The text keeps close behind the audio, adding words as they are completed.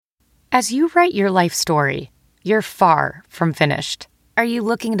As you write your life story, you're far from finished. Are you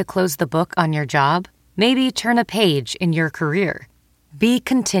looking to close the book on your job? Maybe turn a page in your career? Be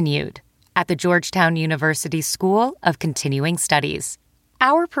continued at the Georgetown University School of Continuing Studies.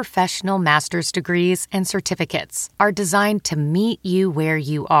 Our professional master's degrees and certificates are designed to meet you where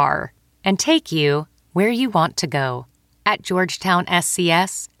you are and take you where you want to go. At Georgetown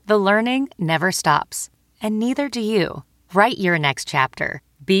SCS, the learning never stops, and neither do you. Write your next chapter.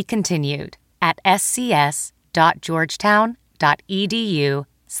 Be continued at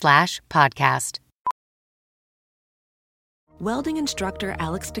scs.georgetown.edu/podcast. Welding instructor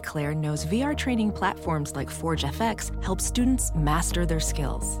Alex DeClaire knows VR training platforms like Forge FX help students master their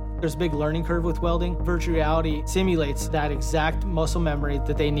skills. There's a big learning curve with welding. Virtual reality simulates that exact muscle memory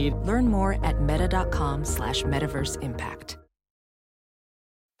that they need. Learn more at meta.com/metaverseimpact.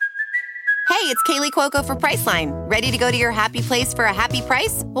 Hey, it's Kaylee Cuoco for Priceline. Ready to go to your happy place for a happy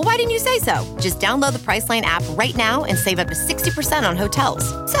price? Well, why didn't you say so? Just download the Priceline app right now and save up to 60% on hotels.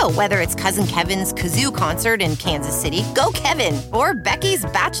 So whether it's Cousin Kevin's Kazoo Concert in Kansas City, go Kevin, or Becky's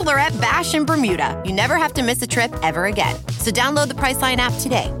Bachelorette Bash in Bermuda, you never have to miss a trip ever again. So download the Priceline app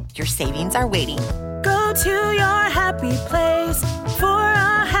today. Your savings are waiting. Go to your happy place for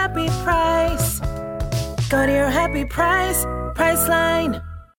a happy price. Go to your happy price, Priceline.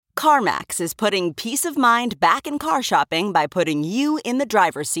 CarMax is putting peace of mind back in car shopping by putting you in the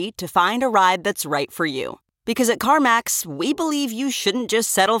driver's seat to find a ride that's right for you. Because at CarMax, we believe you shouldn't just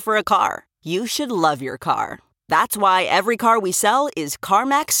settle for a car. You should love your car. That's why every car we sell is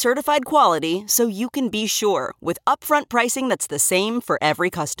CarMax certified quality, so you can be sure with upfront pricing that's the same for every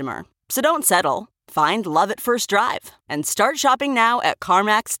customer. So don't settle. Find love at first drive and start shopping now at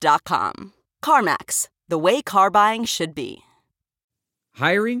CarMax.com. CarMax, the way car buying should be.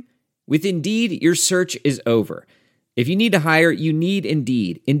 Hiring? With Indeed, your search is over. If you need to hire, you need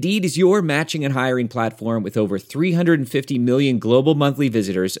Indeed. Indeed is your matching and hiring platform with over 350 million global monthly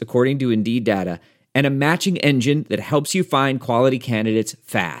visitors, according to Indeed data, and a matching engine that helps you find quality candidates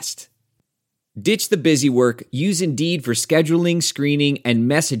fast. Ditch the busy work. Use Indeed for scheduling, screening, and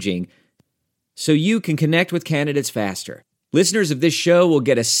messaging so you can connect with candidates faster. Listeners of this show will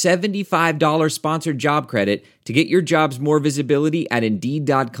get a $75 sponsored job credit to get your jobs more visibility at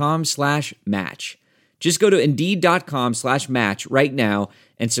Indeed.com/match. Just go to Indeed.com/match right now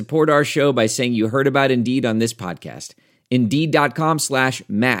and support our show by saying you heard about Indeed on this podcast.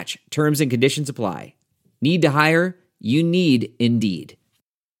 Indeed.com/match. Terms and conditions apply. Need to hire? You need Indeed.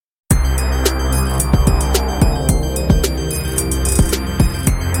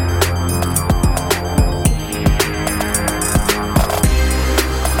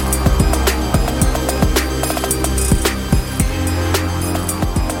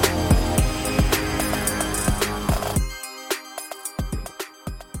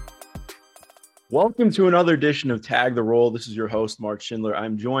 Welcome to another edition of Tag the Roll. This is your host, Mark Schindler.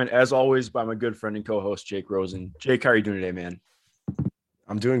 I'm joined, as always, by my good friend and co-host, Jake Rosen. Jake, how are you doing today, man?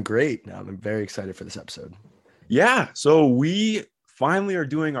 I'm doing great. I'm very excited for this episode. Yeah, so we finally are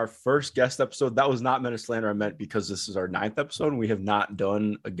doing our first guest episode. That was not meant as slander. I meant because this is our 9th episode, and we have not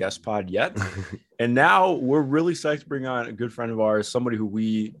done a guest pod yet. And now we're really psyched to bring on a good friend of ours, somebody who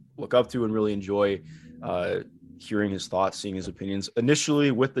we look up to and really enjoy hearing his thoughts, seeing his opinions, initially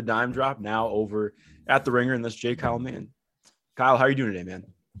with the Dime Drop, now over at the Ringer, and that's J. Kyle Mann. Kyle, how are you doing today, man?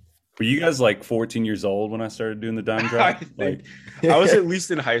 Were you guys like 14 years old when I started doing the Dime Drop? I was at least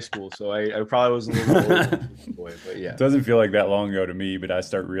in high school, so I probably was a little older boy, but yeah. It doesn't feel like that long ago to me, but I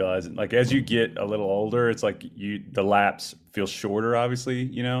start realizing, like, as you get a little older, it's like the laps feel shorter, obviously,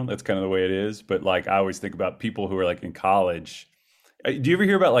 you know, that's kind of the way it is. But like, I always think about people who are like in college. Do you ever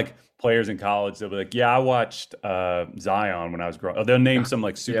hear about like players in college? They'll be like, yeah, I watched Zion when I was growing up. They'll name some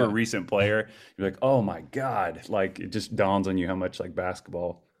like super recent player. You're like, oh my God. Like, it just dawns on you how much like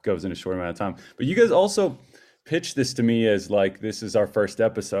basketball goes in a short amount of time. But you guys also pitched this to me as like, this is our first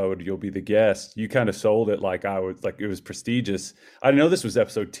episode. You'll be the guest. You kind of sold it like I was like, it was prestigious. I know this was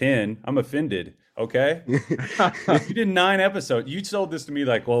episode 10. I'm offended. Okay. You did 9 episodes. You sold this to me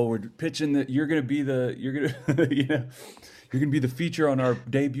like, well, we're pitching that you're going to be the, you're going to, you know, you're going to be the feature on our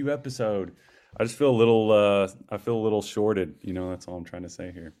debut episode. I just feel a little shorted. You know, that's all I'm trying to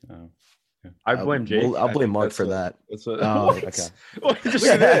say here. Yeah. I blame Jake. I'll blame Mark for that. Okay. Well, just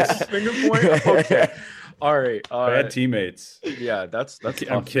this finger point. Okay. All right. Bad teammates. Yeah, that's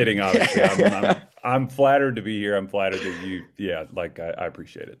I'm kidding, obviously. I'm flattered to be here. I'm flattered that you. Yeah, like I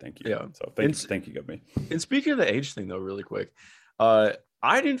appreciate it. Thank you. Yeah. So thank you, me. And speaking of the age thing, though, really quick,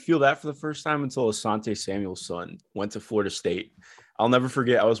 I didn't feel that for the first time until Asante Samuel's son went to Florida State. I'll never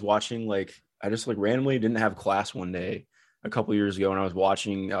forget. I was watching, like, I just like randomly didn't have class one day. a couple years ago when I was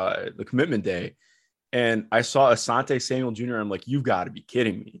watching the commitment day, and I saw Asante Samuel Jr. I'm like, you've got to be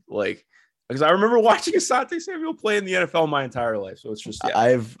kidding me. Like, because I remember watching Asante Samuel play in the NFL my entire life. So it's just,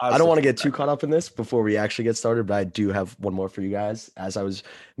 I don't want to get too caught up in this before we actually get started, but I do have one more for you guys. As I was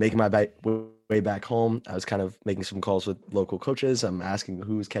making my way back home, I was kind of making some calls with local coaches. I'm asking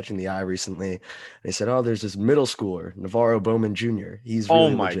who was catching the eye recently. And they said, oh, there's this middle schooler, Navarro Bowman Jr. He's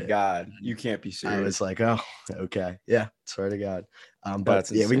really legit. God, you can't be serious. I was like, oh, okay. Yeah, swear to God.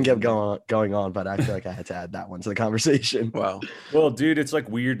 But yeah, we can get going on, but I feel like I had to add that one to the conversation. Wow. Well, dude, it's like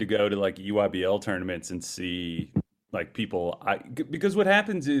weird to go to like EYBL tournaments and see like people. Because what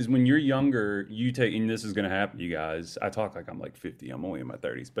happens is when you're younger, you take, and this is going to happen to you guys. I talk like I'm like 50. I'm only in my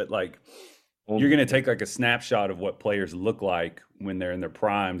 30s, but like you're going to take like a snapshot of what players look like when they're in their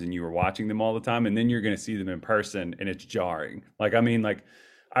primes and you were watching them all the time. And then you're going to see them in person and it's jarring. Like, I mean, like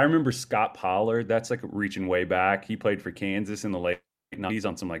I remember Scott Pollard, that's like reaching way back. He played for Kansas in the late 90s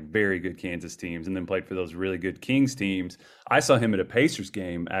on some like very good Kansas teams and then played for those really good Kings teams. I saw him at a Pacers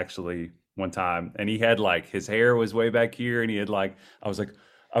game actually one time and he had like his hair was way back here and he had like, I was like,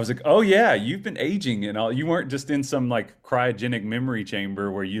 oh yeah, you've been aging and all. You weren't just in some like cryogenic memory chamber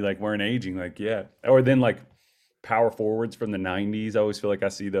where you like weren't aging. Like, yeah. Or then like power forwards from the 90s. I always feel like I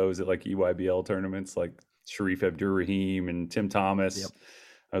see those at like EYBL tournaments, like Sharif Abdur-Rahim and Tim Thomas. Yep.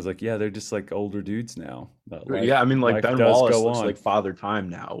 I was like, yeah, they're just like older dudes now. Yeah, I mean, like Ben Wallace looks like Father Time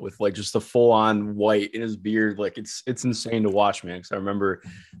now with like just a full on white in his beard. Like it's insane to watch, man. Because I remember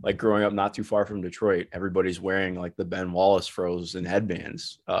like growing up not too far from Detroit, everybody's wearing like the Ben Wallace froze and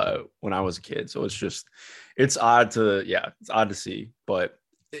headbands when I was a kid. So it's odd to see. But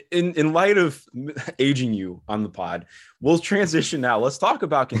in light of aging you on the pod, we'll transition now. Let's talk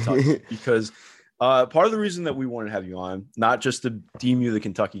about Kentucky because part of the reason that we wanted to have you on, not just to deem you the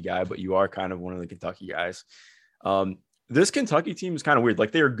Kentucky guy, but you are kind of one of the Kentucky guys. This Kentucky team is kind of weird.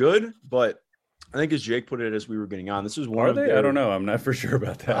 Like they are good, but I think as Jake put it as we were getting on, this is one. Are they? I don't know. I'm not for sure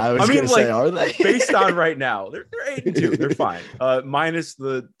about that. I mean, going to say, are they? Based on right now, they're 8-2. They're fine. Minus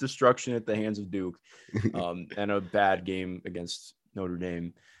the destruction at the hands of Duke and a bad game against Notre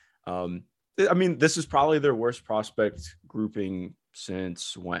Dame. I mean, this is probably their worst prospect grouping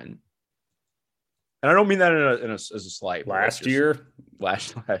since when? And I don't mean that as a slight. Last year.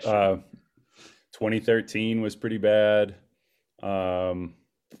 2013 was pretty bad.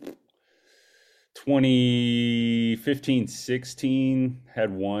 2015-16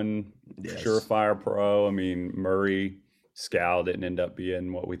 had one surefire pro. I mean, Murray Scal didn't end up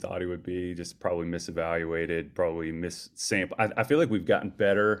being what we thought he would be. Just probably misevaluated, probably missample. I feel like we've gotten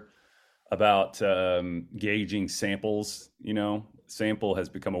better about gauging samples, you know. Sample has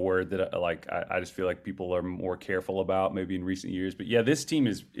become a word that I just feel like people are more careful about maybe in recent years. But yeah, this team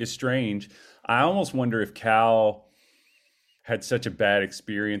is strange. I almost wonder if Cal had such a bad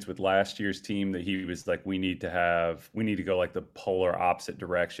experience with last year's team that he was like, we need to go like the polar opposite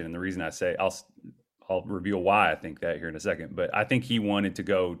direction. And the reason I say I'll reveal why I think that here in a second, but I think he wanted to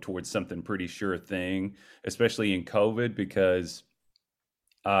go towards something pretty sure thing, especially in COVID, because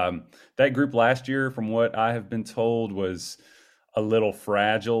that group last year, from what I have been told, was a little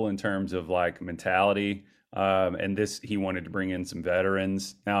fragile in terms of like mentality. And he wanted to bring in some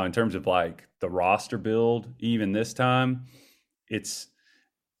veterans. Now, in terms of like the roster build, even this time,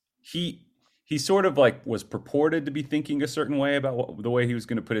 he sort of like was purported to be thinking a certain way about the way he was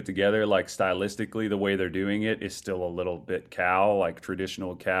going to put it together. Like stylistically, the way they're doing it is still a little bit Cal, like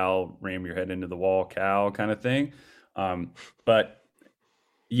traditional Cal, ram your head into the wall Cal kind of thing. But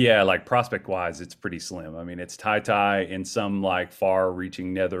yeah, like prospect wise, it's pretty slim. I mean, it's Ty in some like far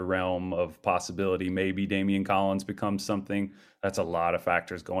reaching nether realm of possibility. Maybe Damian Collins becomes something. That's a lot of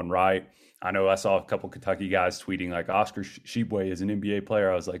factors going right. I know I saw a couple Kentucky guys tweeting like Oscar Tshiebwe is an NBA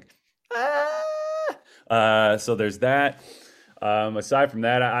player. I was like, so there's that. Aside from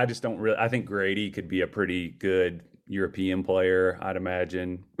that, I just don't really, I think Grady could be a pretty good European player, I'd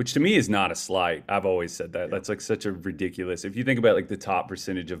imagine, which to me is not a slight. I've always said that. That's like such a ridiculous, if you think about like the top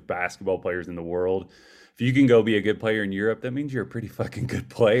percentage of basketball players in the world, if you can go be a good player in Europe, that means you're a pretty fucking good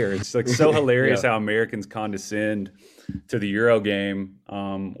player. It's like so hilarious how Americans condescend to the Euro game,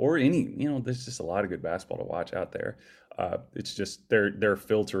 or any, there's just a lot of good basketball to watch out there. It's just they're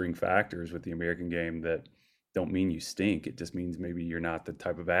filtering factors with the American game that don't mean you stink. It just means maybe you're not the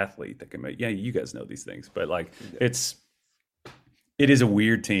type of athlete that can make, you guys know these things, but like it is a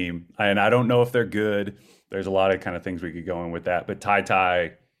weird team and I don't know if they're good. There's a lot of kind of things we could go in with that, but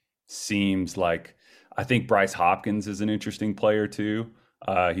Ty seems like, I think Bryce Hopkins is an interesting player too.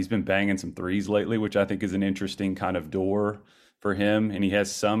 He's been banging some threes lately, which I think is an interesting kind of door for him, and he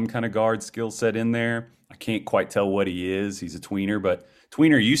has some kind of guard skill set in there. I can't quite tell what he is. He's a tweener, but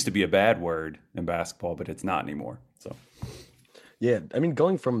tweener used to be a bad word in basketball, but it's not anymore. So, yeah, I mean,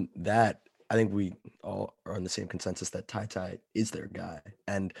 going from that, I think we all are on the same consensus that Ty Ty is their guy.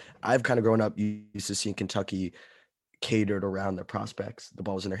 And I've kind of grown up used to seeing Kentucky catered around their prospects. The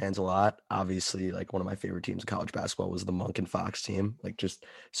ball was in their hands a lot. Obviously, like one of my favorite teams in college basketball was the Monk and Fox team. Like just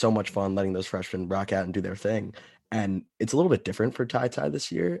so much fun letting those freshmen rock out and do their thing. And it's a little bit different for Ty Ty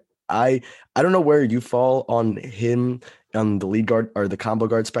this year. I don't know where you fall on him on the lead guard or the combo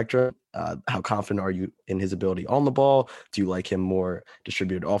guard spectrum. How confident are you in his ability on the ball? Do you like him more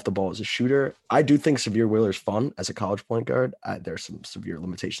distributed off the ball as a shooter? I do think Sahvir Wheeler's fun as a college point guard. There's some severe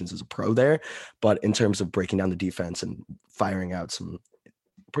limitations as a pro there, but in terms of breaking down the defense and firing out some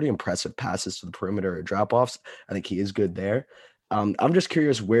pretty impressive passes to the perimeter or drop-offs, I think he is good there. I'm just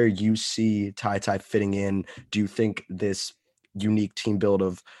curious where you see Ty Ty fitting in. Do you think this unique team build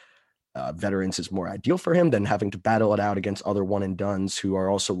of veterans is more ideal for him than having to battle it out against other one and dones who are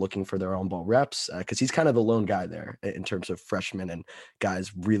also looking for their own ball reps? Because he's kind of the lone guy there in terms of freshmen and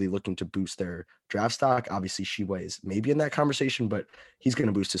guys really looking to boost their draft stock. Obviously, Sheway is maybe in that conversation, but he's going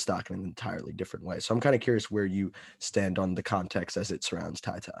to boost his stock in an entirely different way. So I'm kind of curious where you stand on the context as it surrounds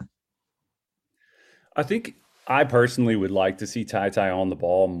Ty Ty. I think I personally would like to see Ty Ty on the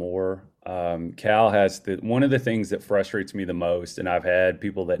ball more. Cal has one of the things that frustrates me the most, and I've had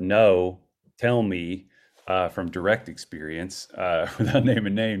people that know tell me from direct experience, without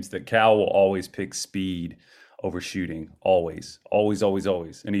naming names, that Cal will always pick speed over shooting, always.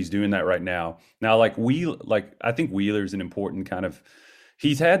 And he's doing that right now. Now, I think Wheeler's an important kind of.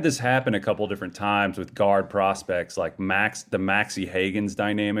 He's had this happen a couple different times with guard prospects, like the Maxey Hagans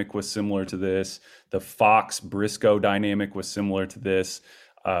dynamic was similar to this. The Fox Briscoe dynamic was similar to this,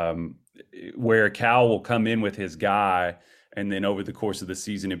 where Cal will come in with his guy, and then over the course of the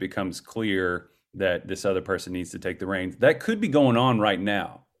season, it becomes clear that this other person needs to take the reins. That could be going on right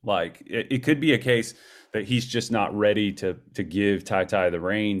now. Like it could be a case that he's just not ready to give Ty Ty the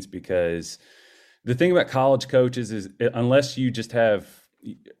reins, because the thing about college coaches is unless you're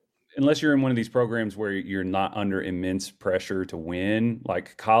in one of these programs where you're not under immense pressure to win,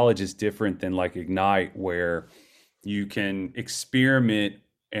 like college is different than like Ignite, where you can experiment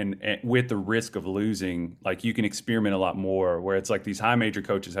and with the risk of losing, like you can experiment a lot more, where it's like these high major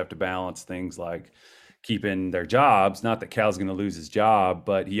coaches have to balance things like keeping their jobs. Not that Cal's going to lose his job,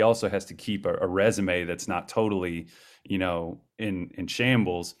 but he also has to keep a resume that's not totally, in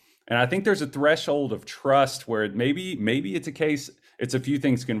shambles. And I think there's a threshold of trust where maybe it's a case, it's a few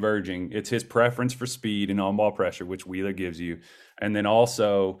things converging. It's his preference for speed and on-ball pressure, which Wheeler gives you. And then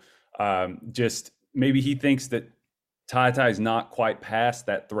also just maybe he thinks that Ty Ty's not quite past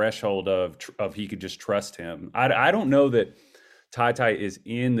that threshold of he could just trust him. I don't know that Ty Ty is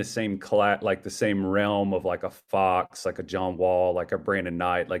in the same like the same realm of like a Fox, like a John Wall, like a Brandon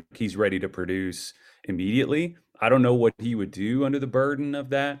Knight, like he's ready to produce immediately. I don't know what he would do under the burden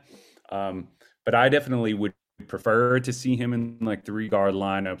of that. But I definitely would prefer to see him in like 3 guard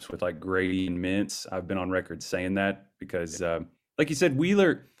lineups with like Grady and Mintz. I've been on record saying that because like you said,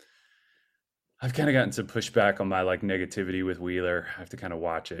 Wheeler, I've kind of gotten some pushback on my like negativity with Wheeler. I have to kind of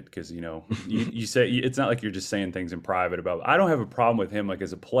watch it because, you say it's not like you're just saying things in private about. I don't have a problem with him like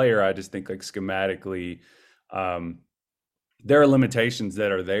as a player. I just think like schematically, there are limitations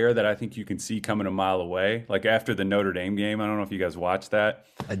that are there that I think you can see coming a mile away. Like after the Notre Dame game, I don't know if you guys watched that.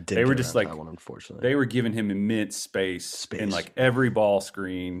 I did. They were just like, that one, unfortunately. They were giving him immense space in like every ball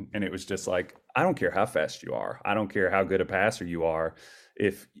screen, and it was just like, I don't care how fast you are. I don't care how good a passer you are.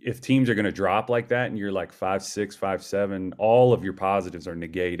 If teams are going to drop like that and you're like 5'6", 5'7", all of your positives are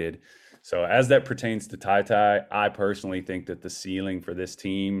negated. So as that pertains to Ty Ty, I personally think that the ceiling for this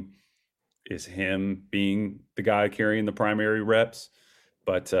team is him being the guy carrying the primary reps.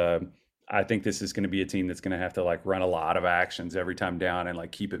 But I think this is going to be a team that's going to have to like run a lot of actions every time down and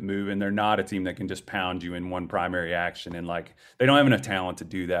like keep it moving. They're not a team that can just pound you in one primary action. And like, they don't have enough talent to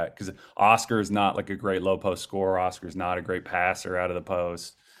do that because Oscar is not like a great low post scorer. Oscar is not a great passer out of the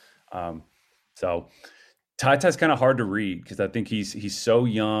post. So Ty Ty's kind of hard to read because I think he's so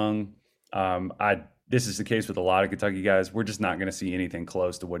young. This is the case with a lot of Kentucky guys. We're just not going to see anything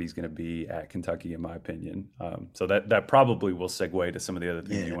close to what he's going to be at Kentucky, in my opinion. So that probably will segue to some of the other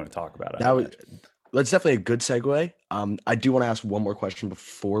things you want to talk about. That's definitely a good segue. I do want to ask one more question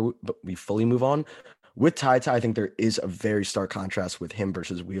before we fully move on. With Ty Ty, I think there is a very stark contrast with him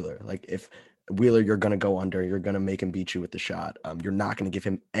versus Wheeler. Like if Wheeler, you're going to go under, you're going to make him beat you with the shot. You're not going to give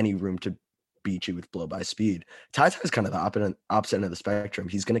him any room to beat you with blow by speed. Ty Ty is kind of the opposite end of the spectrum.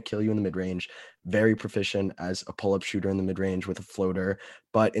 He's going to kill you in the mid range, very proficient as a pull up shooter in the mid range with a floater.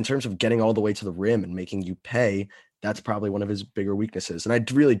 But in terms of getting all the way to the rim and making you pay, that's probably one of his bigger weaknesses. And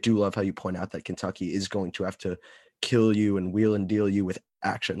I really do love how you point out that Kentucky is going to have to kill you and wheel and deal you with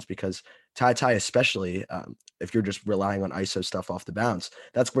actions, because Ty Ty, especially if you're just relying on ISO stuff off the bounce,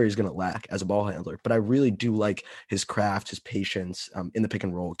 that's where he's going to lack as a ball handler. But I really do like his craft, his patience in the pick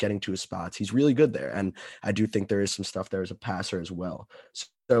and roll, getting to his spots. He's really good there. And I do think there is some stuff there as a passer as well.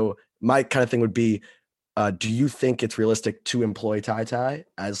 So my kind of thing would be, do you think it's realistic to employ Ty Ty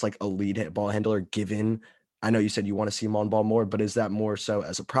as like a lead ball handler, given, I know you said you want to see him on ball more, but is that more so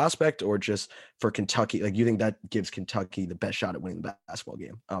as a prospect or just for Kentucky? Like, you think that gives Kentucky the best shot at winning the basketball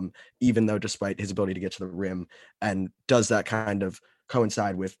game, even though despite his ability to get to the rim? And does that kind of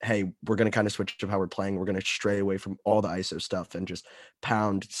coincide with, hey, we're going to kind of switch to how we're playing. We're going to stray away from all the ISO stuff and just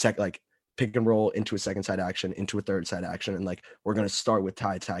pound like pick and roll into a second side action, into a third side action. And like, we're going to start with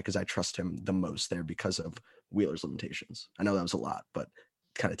Ty Ty because I trust him the most there because of Wheeler's limitations. I know that was a lot, but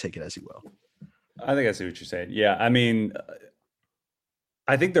kind of take it as you will. I think I see what you're saying. Yeah, I mean,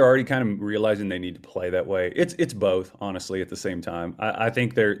 I think they're already kind of realizing they need to play that way. It's both, honestly, at the same time. I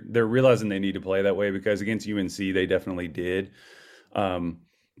think they're realizing they need to play that way because against UNC they definitely did.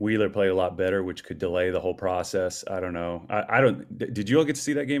 Wheeler played a lot better, which could delay the whole process. I don't know. I don't. Did you all get to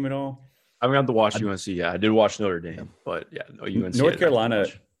see that game at all? I mean, I have to watch UNC. Yeah, I did watch Notre Dame, but yeah, no, UNC. North Carolina.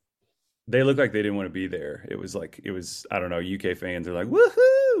 They looked like they didn't want to be there. It was I don't know, UK fans are like,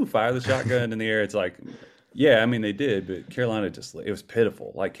 woohoo, fire the shotgun in the air. It's like, yeah, I mean, they did, but Carolina it was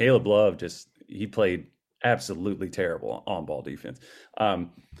pitiful. Like Caleb Love he played absolutely terrible on ball defense.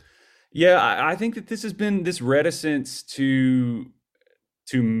 I think that this has been this reticence to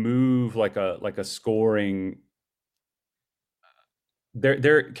move like a scoring.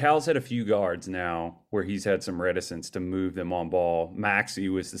 Cal's had a few guards now where he's had some reticence to move them on ball. Maxey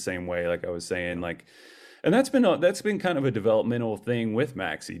was the same way, like I was saying, like, and that's been kind of a developmental thing with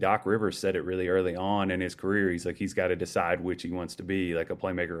Maxey. Doc Rivers said it really early on in his career. He's like, he's got to decide which he wants to be, like a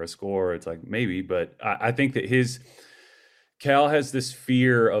playmaker or a scorer. It's like maybe, but I think that Cal has this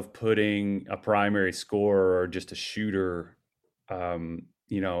fear of putting a primary scorer or just a shooter,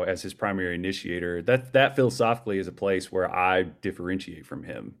 as his primary initiator. That philosophically is a place where I differentiate from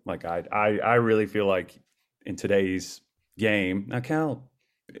him. Like I really feel like in today's game, now Cal,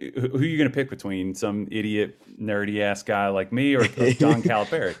 who are you going to pick between some idiot nerdy ass guy like me or John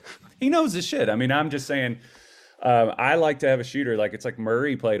Calipari? He knows his shit. I mean, I'm just saying, I like to have a shooter. Like it's like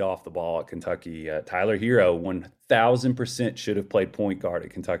Murray played off the ball at Kentucky. Tyler Hero 1000% should have played point guard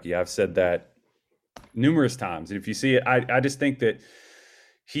at Kentucky. I've said that numerous times. And if you see it, I just think that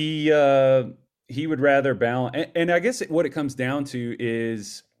he would rather balance. And I guess what it comes down to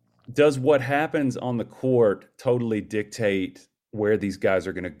is, does what happens on the court totally dictate where these guys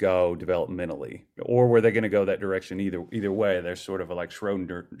are going to go developmentally, or were they going to go that direction either way? There's sort of a like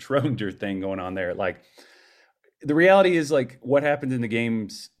Schrodinger thing going on there. Like the reality is, like, what happens in the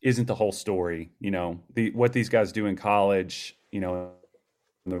games isn't the whole story. What these guys do in college, the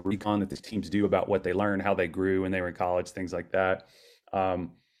recon that these teams do about what they learn, how they grew when they were in college, things like that.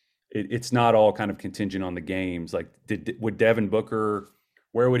 It's not all kind of contingent on the games. Like, would Devin Booker,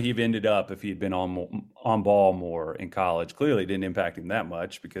 where would he have ended up if he had been on ball more in college? Clearly, it didn't impact him that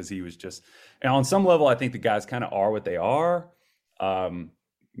much because he was just. And on some level, I think the guys kind of are what they are.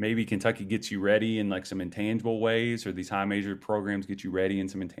 Maybe Kentucky gets you ready in like some intangible ways, or these high major programs get you ready in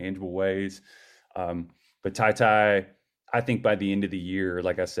some intangible ways. But Ty Ty, I think by the end of the year,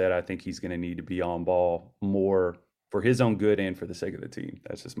 like I said, I think he's going to need to be on ball more for his own good and for the sake of the team.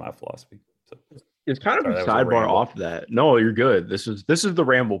 That's just my philosophy. So it's kind of a sidebar off that. No, you're good. This is the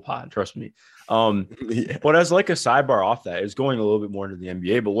ramble pod. Trust me. Yeah. But as like a sidebar off that, it's going a little bit more into the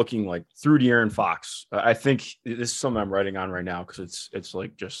NBA, but looking like through De'Aaron Fox. I think this is something I'm writing on right now because it's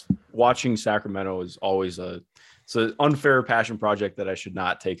like just watching Sacramento is always it's an unfair passion project that I should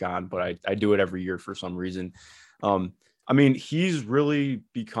not take on, but I do it every year for some reason. I mean, he's really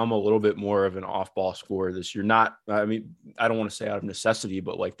become a little bit more of an off-ball scorer this year. I don't want to say out of necessity,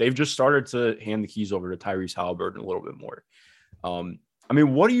 but like they've just started to hand the keys over to Tyrese Halliburton a little bit more. I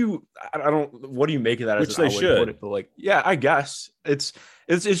mean, what do you make of that? Which they should. But like, yeah, I guess it's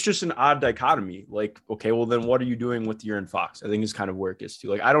just an odd dichotomy. Like, okay, well then what are you doing with De'Aaron Fox? I think is kind of where it gets to.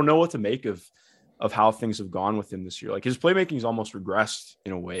 Like, I don't know what to make of how things have gone with him this year. Like his playmaking has almost regressed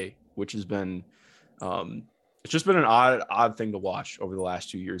in a way, which has been, it's just been an odd thing to watch over the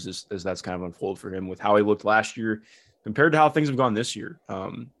last 2 years as that's kind of unfolded for him with how he looked last year compared to how things have gone this year. I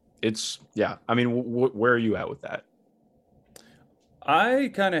mean, where are you at with that?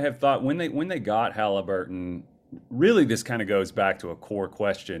 I kind of have thought when they got Halliburton, really this kind of goes back to a core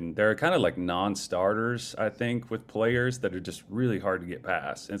question. There are kind of like non-starters, I think, with players that are just really hard to get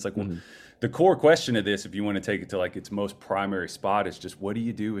past. And it's like, well, the core question of this, if you want to take it to like its most primary spot, is just what do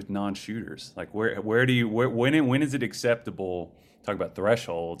you do with non-shooters? Like when is it acceptable? Talk about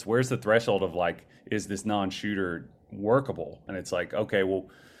thresholds. Where's the threshold of like, is this non-shooter workable? And it's like, okay, well,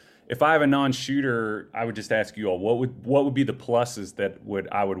 if I have a non-shooter, I would just ask you all, what would be the pluses that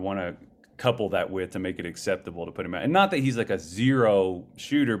I would want to couple that with to make it acceptable to put him out? And not that he's like a zero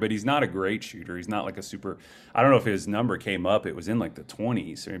shooter, but he's not a great shooter. He's not like a super, I don't know if his number came up. It was in like the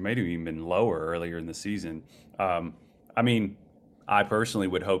 20s, or it might have even been lower earlier in the season. I mean, I personally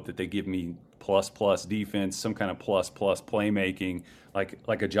would hope that they give me plus defense, some kind of plus playmaking,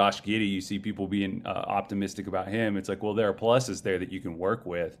 like a Josh Giddey. You see people being optimistic about him. It's like, well, there are pluses there that you can work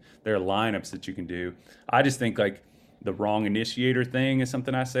with. There are lineups that you can do. I just think like the wrong initiator thing is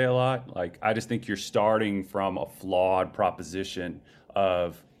something I say a lot. Like, I just think you're starting from a flawed proposition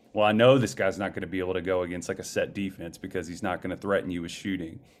of, well, I know this guy's not going to be able to go against like a set defense because he's not going to threaten you with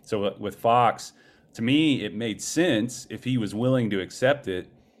shooting. So with Fox, to me, it made sense if he was willing to accept it.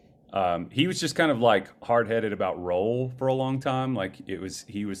 He was just kind of like hard-headed about role for a long time. Like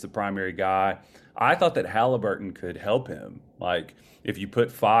he was the primary guy. I thought that Halliburton could help him. Like if you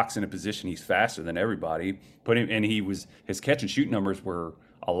put Fox in a position, he's faster than everybody. And his catch and shoot numbers were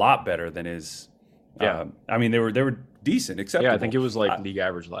a lot better than his. Yeah, I mean they were decent, acceptable. Yeah, I think it was like league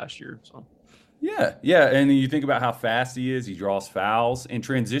average last year. So. Yeah, and you think about how fast he is. He draws fouls in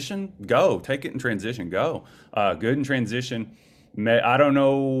transition. Go take it in transition. Go good in transition. I don't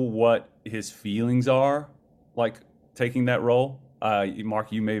know what his feelings are like taking that role.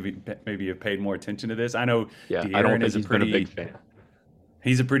 Mark, you maybe have paid more attention to this. I know. Yeah, De'Aaron I don't think is he's been a big fan.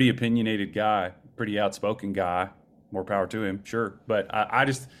 He's a pretty opinionated guy, pretty outspoken guy. More power to him, sure. But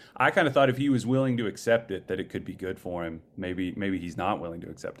I kind of thought if he was willing to accept it, that it could be good for him. Maybe he's not willing to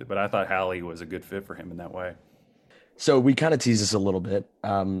accept it. But I thought Hallie was a good fit for him in that way. So we kind of tease this a little bit.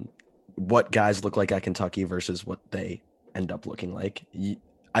 What guys look like at Kentucky versus what they end up looking like.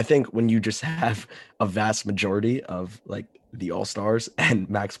 I think when you just have a vast majority of like the all-stars and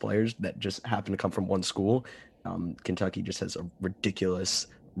max players that just happen to come from one school, Kentucky just has a ridiculous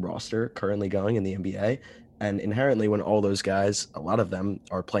roster currently going in the NBA. And inherently when all those guys, a lot of them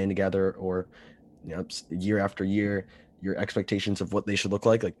are playing together or, year after year, your expectations of what they should look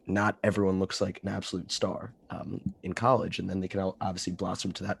like not everyone looks like an absolute star in college. And then they can obviously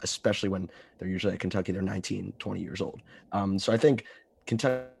blossom to that, especially when they're usually at Kentucky, they're 19, 20 years old. So I think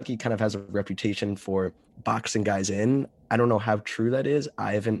Kentucky kind of has a reputation for boxing guys in. I don't know how true that is.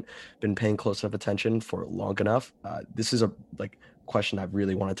 I haven't been paying close enough attention for long enough. This is a question I've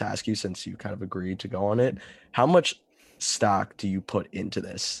really wanted to ask you since you kind of agreed to go on it. How much stock do you put into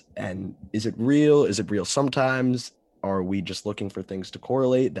this? And is it real? Is it real sometimes? Are we just looking for things to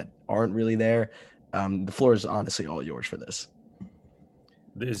correlate that aren't really there? The floor is honestly all yours for this.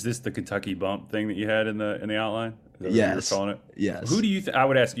 Is this the Kentucky bump thing that you had in the outline? Yes. You were calling it? Yes. Who do you? I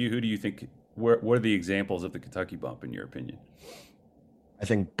would ask you. Who do you think? What are the examples of the Kentucky bump in your opinion? I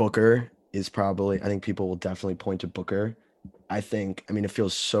think Booker is probably. I think people will definitely point to Booker. I mean, it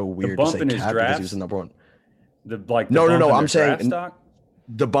feels so weird to say Cat because he was the number one. No. I'm saying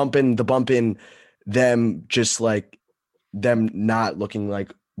the bump in them, just like them not looking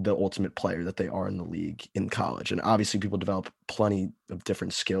like the ultimate player that they are in the league in college. And obviously people develop plenty of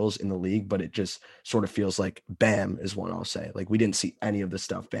different skills in the league, but it just sort of feels like Bam is one I'll say. Like we didn't see any of the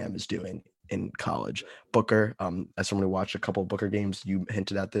stuff Bam is doing in college. Booker, as someone who watched a couple of Booker games, you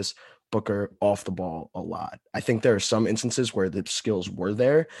hinted at this, Booker off the ball a lot. I think there are some instances where the skills were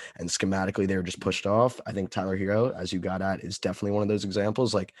there and schematically they were just pushed off. I think Tyler Hero, as you got at, is definitely one of those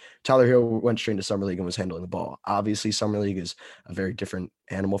examples. Like Tyler Hero went straight into Summer League and was handling the ball. Obviously, Summer League is a very different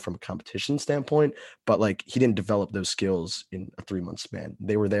animal from a competition standpoint, but like he didn't develop those skills in a 3-month span.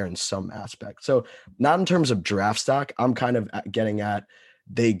 They were there in some aspect. So not in terms of draft stock, I'm kind of getting at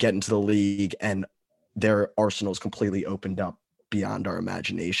they get into the league and their arsenal is completely opened up beyond our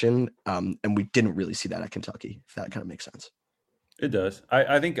imagination. And we didn't really see that at Kentucky, if that kind of makes sense. It does.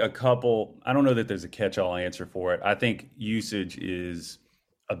 I think I don't know that there's a catch-all answer for it. I think usage is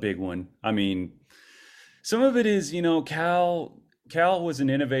a big one. I mean, some of it is, Cal was an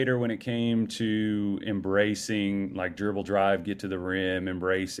innovator when it came to embracing like dribble drive, get to the rim,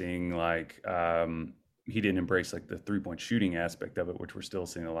 embracing like, he didn't embrace like the 3-point shooting aspect of it, which we're still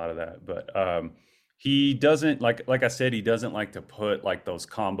seeing a lot of that. But he doesn't like I said, he doesn't like to put like those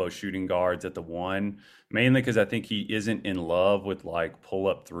combo shooting guards at the one, mainly because I think he isn't in love with like pull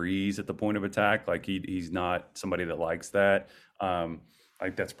up threes at the point of attack. Like he's not somebody that likes that.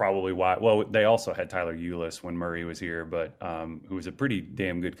 Like that's probably why. Well, they also had Tyler Ulis when Murray was here, but who was a pretty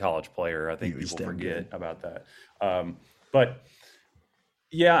damn good college player. I think people forget about that. But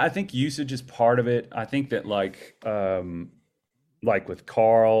yeah, I think usage is part of it. I think that like with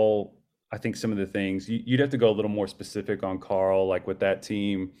Carl, I think some of the things you'd have to go a little more specific on Carl, like with that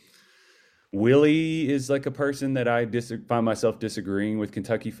team. Willie is like a person that I find myself disagreeing with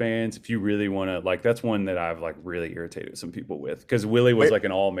Kentucky fans. If you really want to, like, that's one that I've like really irritated some people with, because Willie was like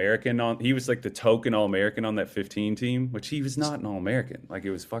an All-American he was like the token All-American on that 15 team, which he was not an All-American. Like,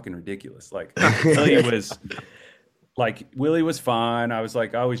 it was fucking ridiculous. Like, Willie was fine. I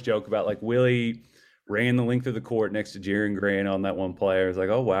always joke about like Willie ran the length of the court next to Jaren Grant on that one play. I was like,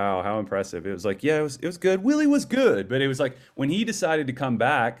 oh wow, how impressive. It was like, yeah, it was good. Willie was good, but it was like when he decided to come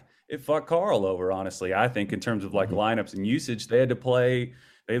back, it fucked Carl over, honestly. I think in terms of like lineups and usage, they had to play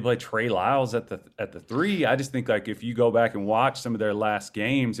Trey Lyles at the 3. I just think like if you go back and watch some of their last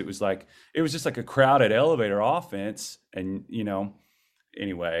games, it was just like a crowded elevator offense. And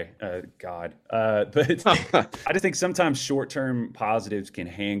anyway, but I just think sometimes short-term positives can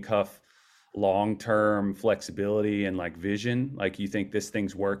handcuff long-term flexibility and like vision. Like you think this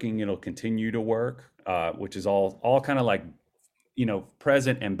thing's working, it'll continue to work, which is all kind of like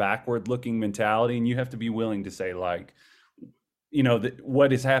present and backward looking mentality. And you have to be willing to say like, that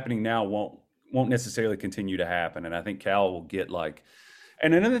what is happening now won't necessarily continue to happen. And I think Cal will get like,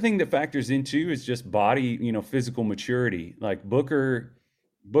 and another thing that factors into is just body, physical maturity. Like Booker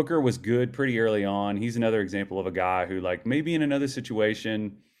was good pretty early on. He's another example of a guy who like maybe in another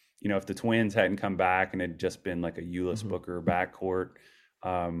situation, if the Twins hadn't come back and had just been like a Ulis Booker backcourt,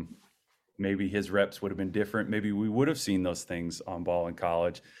 maybe his reps would have been different. Maybe we would have seen those things on ball in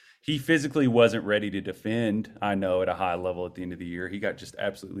college. He physically wasn't ready to defend, I know, at a high level at the end of the year. He got just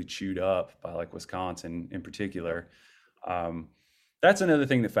absolutely chewed up by like Wisconsin in particular. That's another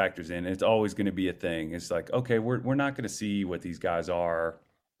thing that factors in. It's always going to be a thing. It's like, okay, we're not going to see what these guys are,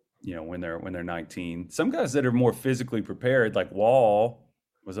 when they're 19. Some guys that are more physically prepared, like Wall,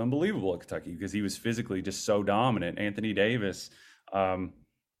 was unbelievable at Kentucky because he was physically just so dominant. Anthony Davis,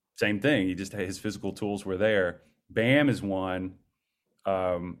 same thing. His physical tools were there. Bam is one.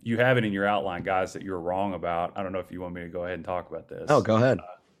 You have it in your outline, guys, that you're wrong about. I don't know if you want me to go ahead and talk about this. Oh, go ahead.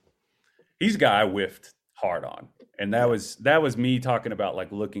 He's a guy I whiffed hard on. And that was me talking about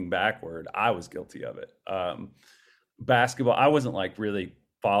like looking backward. I was guilty of it. Basketball, I wasn't like really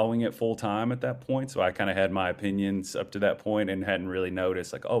following it full time at that point. So I kind of had my opinions up to that point and hadn't really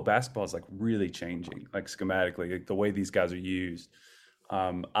noticed like, oh, basketball is like really changing, like schematically, like the way these guys are used.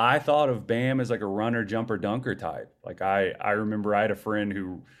 I thought of Bam as like a runner, jumper, dunker type. Like I remember I had a friend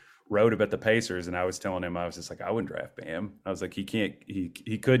who wrote about the Pacers and I was telling him, I was just like, I wouldn't draft Bam. I was like, he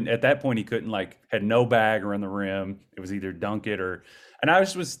couldn't, at that point, he couldn't like, had no bag around the rim. It was either dunk it and I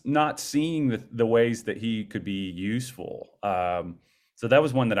just was not seeing the ways that he could be useful. So that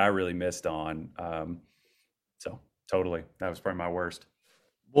was one that I really missed on. So totally, that was probably my worst.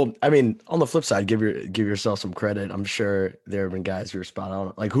 Well, I mean, on the flip side, give yourself some credit. I'm sure there have been guys who are spot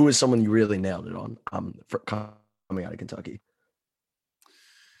on. Like, who was someone you really nailed it on for coming out of Kentucky?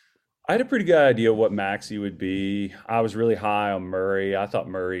 I had a pretty good idea what Maxey would be. I was really high on Murray. I thought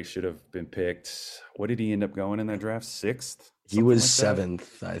Murray should have been picked. What did he end up going in that draft? 6th? He was like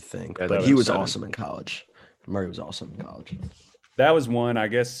 7th, I think. Yeah, but he was awesome in college. Murray was awesome in college. That was one, I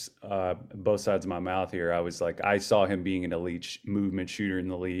guess, both sides of my mouth here. I was like, I saw him being an elite movement shooter in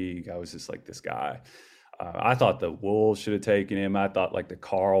the league. I was just like, this guy. I thought the Wolves should have taken him. I thought like the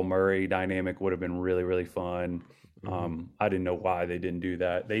Carl Murray dynamic would have been really, really fun. I didn't know why they didn't do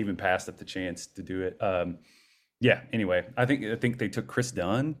that. They even passed up the chance to do it. Yeah. Anyway, I think they took Chris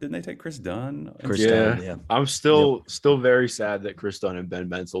Dunn. Didn't they take Chris Dunn? Dunn, yeah. I'm still very sad that Chris Dunn and Ben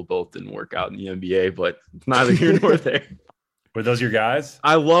Bentel both didn't work out in the NBA, but neither here nor there. Were those your guys?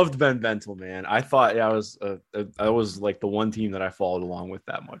 I loved Ben Bentel, man. I thought I was like the one team that I followed along with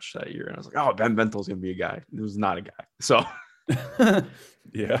that much that year, and I was like, oh, Ben Bentel's gonna be a guy. It was not a guy. So,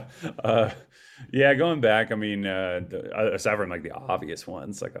 yeah. Going back, I mean, aside from like the obvious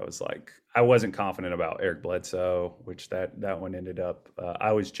ones, like I wasn't confident about Eric Bledsoe, which that one ended up. I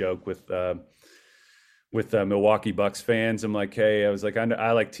always joke with Milwaukee Bucks fans. I'm like, hey,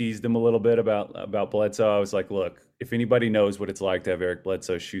 I like teased them a little bit about Bledsoe. I was like, look, if anybody knows what it's like to have Eric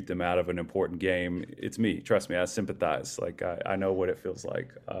Bledsoe shoot them out of an important game, it's me. Trust me, I sympathize. Like I know what it feels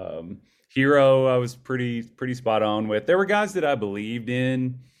like. Hero, I was pretty spot on with. There were guys that I believed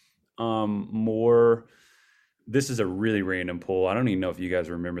in more this is a really random pull. I don't even know if you guys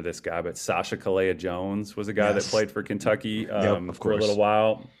remember this guy, but Sasha Kalea-Jones was a guy that played for Kentucky for a little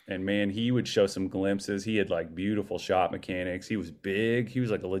while. And man, he would show some glimpses. He had like beautiful shot mechanics. He was big. He was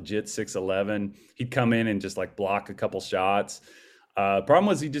like a legit 6'11". He'd come in and just like block a couple shots. Problem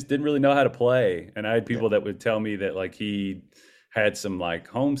was he just didn't really know how to play. And I had people that would tell me that like he had some like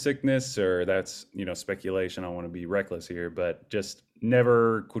homesickness, or that's, speculation. I don't want to be reckless here, but just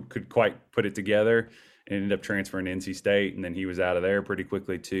never could quite put it together. And ended up transferring to NC State, and then he was out of there pretty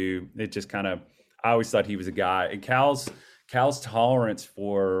quickly too. It just kind of, I always thought he was a guy. And Cal's tolerance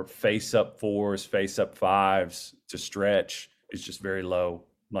for face-up fours, face-up fives to stretch is just very low.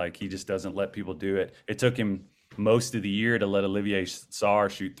 Like, he just doesn't let people do it. It took him most of the year to let Olivier Sarr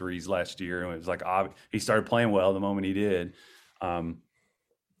shoot threes last year. And it was like, he started playing well the moment he did.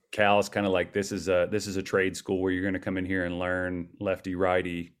 Cal's kind of like, this is a trade school where you're going to come in here and learn lefty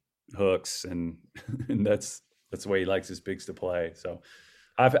righty hooks, and that's the way he likes his bigs to play. So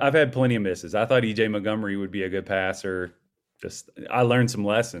I've had plenty of misses. I thought EJ Montgomery would be a good passer. I learned some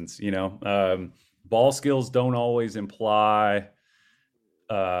lessons. Ball skills don't always imply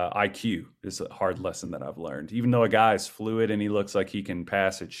IQ. Is a hard lesson that I've learned. Even though a guy is fluid and he looks like he can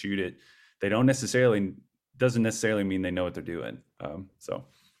pass it, shoot it, doesn't necessarily mean they know what they're doing.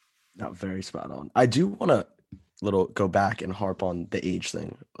 Not very spot on. I do want to go back and harp on the age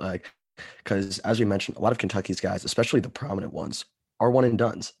thing, like, because as we mentioned, a lot of Kentucky's guys, especially the prominent ones, are one and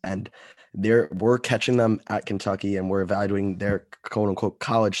dones, and we're catching them at Kentucky and we're evaluating their quote unquote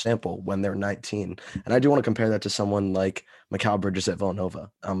college sample when they're 19. And I do want to compare that to someone like Mikal Bridges at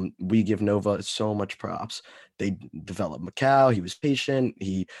Villanova. We give Nova so much props. They developed Mikal. He was patient.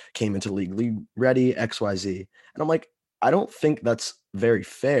 He came into league ready, XYZ. And I'm like, I don't think that's very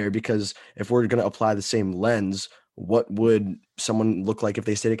fair, because if we're going to apply the same lens, what would someone look like if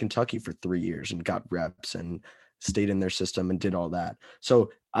they stayed at Kentucky for 3 years and got reps and stayed in their system and did all that?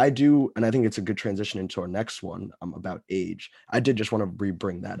 So I do, and I think it's a good transition into our next one about age. I did just want to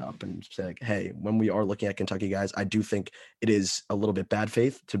bring that up and say, like, hey, when we are looking at Kentucky guys, I do think it is a little bit bad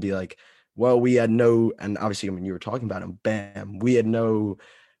faith to be like, well, we had no, and obviously, I mean, you were talking about him, Bam, we had no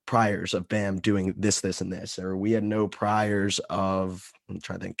priors of Bam doing this, and this, or we had no priors of, I'm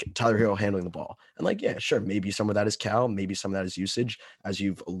trying to think, Tyler Hero handling the ball. And like, yeah, sure, maybe some of that is Cal, maybe some of that is usage, as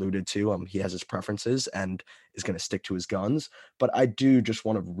you've alluded to. He has his preferences and is going to stick to his guns. But I do just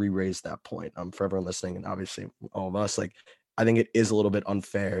want to re-raise that point for everyone listening, and obviously all of us. Like, I think it is a little bit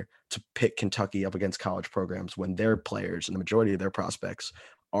unfair to pit Kentucky up against college programs when their players and the majority of their prospects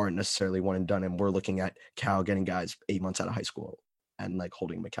aren't necessarily one and done, and we're looking at Cal getting guys 8 months out of high school and like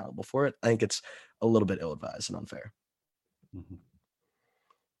holding them accountable for it. I think it's a little bit ill-advised and unfair.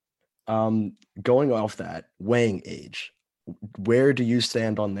 Mm-hmm. Going off that, weighing age, where do you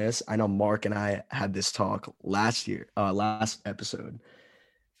stand on this? I know Mark and I had this talk last episode.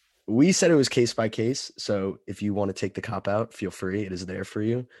 We said it was case by case. So if you want to take the cop out, feel free. It is there for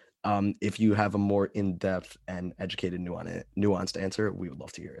you. If you have a more in-depth and educated, nuanced answer, we would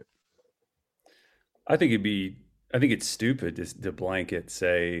love to hear it. I think it's stupid to blanket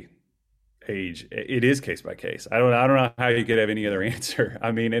say age. It is case by case. I don't know how you could have any other answer.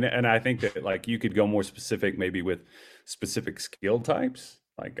 I mean, and I think that like you could go more specific, maybe with specific skill types.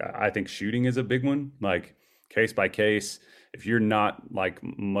 Like I think shooting is a big one. Like case by case, if you're not like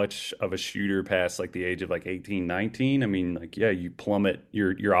much of a shooter past like the age of like 18, 19, I mean, like, yeah, you plummet,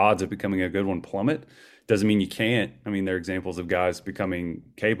 your odds of becoming a good one plummet. Doesn't mean you can't. I mean, there are examples of guys becoming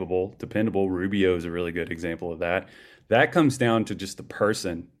capable, dependable. Rubio is a really good example of that. That comes down to just the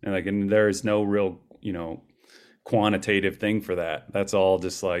person. And there is no real, quantitative thing for that. That's all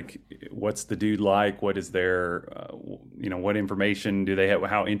just like, what's the dude like? What is their, what information do they have?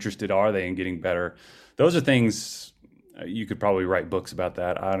 How interested are they in getting better? Those are things you could probably write books about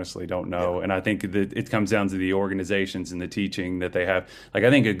that. I honestly don't know. Yeah. And I think that it comes down to the organizations and the teaching that they have. Like, I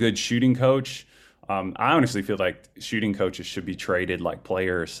think a good shooting coach, I honestly feel like shooting coaches should be traded like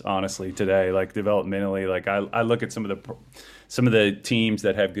players, honestly, today, like developmentally. Like I look at some of the teams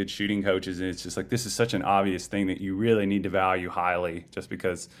that have good shooting coaches, and it's just like, this is such an obvious thing that you really need to value highly, just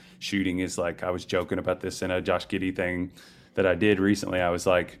because shooting is like, I was joking about this in a Josh Giddey thing that I did recently. I was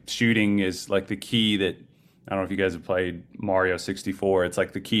like, shooting is like the key that, I don't know if you guys have played Mario 64. It's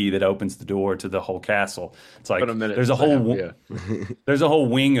like the key that opens the door to the whole castle. It's like there's a whole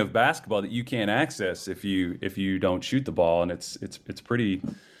wing of basketball that you can't access if you don't shoot the ball, and it's pretty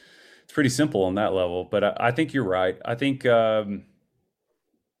simple on that level. But I think you're right. I think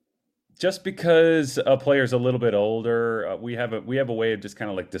just because a player's a little bit older, we have a way of just kind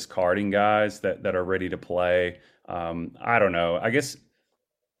of like discarding guys that are ready to play. I don't know. I guess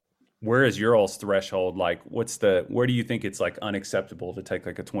where is your all's threshold? Like, where do you think it's like unacceptable to take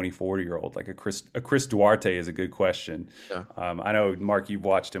like a 24-year-old? Like a Chris Duarte is a good question. Yeah. I know, Mark, you've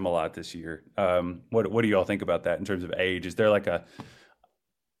watched him a lot this year. What do y'all think about that in terms of age? Is there like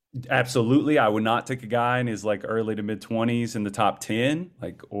absolutely, I would not take a guy in his like early to mid 20s in the top 10,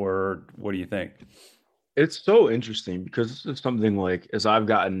 like, or what do you think? It's so interesting because this is something like, as I've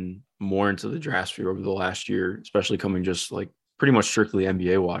gotten more into the draft sphere over the last year, especially coming just like pretty much strictly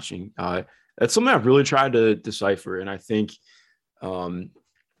NBA watching, that's something I've really tried to decipher. And I think,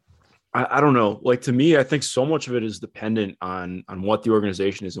 I don't know, like to me, I think so much of it is dependent on what the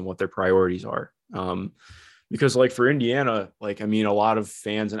organization is and what their priorities are. Because like for Indiana, like, I mean, a lot of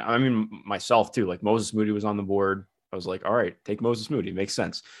fans, and I mean, myself too, like Moses Moody was on the board. I was like, all right, take Moses Moody. It makes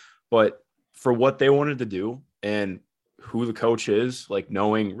sense. But for what they wanted to do and who the coach is, like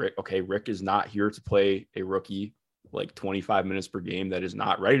knowing Rick is not here to play a rookie like 25 minutes per game that is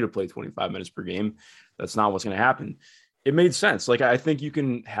not ready to play 25 minutes per game. That's not what's going to happen. It made sense. Like, I think you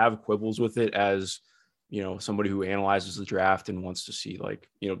can have quibbles with it as, you know, somebody who analyzes the draft and wants to see like,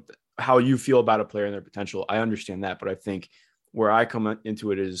 you know, how you feel about a player and their potential. I understand that. But I think where I come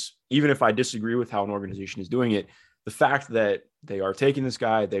into it is, even if I disagree with how an organization is doing it, the fact that they are taking this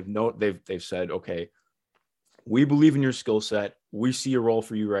guy, they've said, okay, we believe in your skill set. We see a role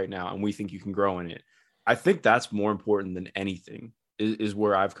for you right now, and we think you can grow in it. I think that's more important than anything is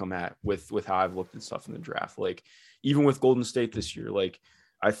where I've come at with how I've looked at stuff in the draft. Like even with Golden State this year, like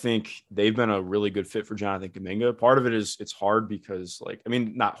I think they've been a really good fit for Jonathan Kuminga. Part of it is it's hard because like, I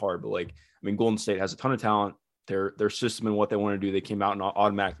mean, not hard, but like, I mean, Golden State has a ton of talent. Their system and what they want to do, they came out and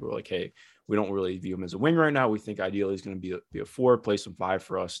automatically were like, hey, we don't really view him as a wing right now. We think ideally he's going to be a 4, play some 5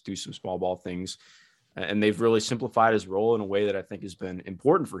 for us, do some small ball things. And they've really simplified his role in a way that I think has been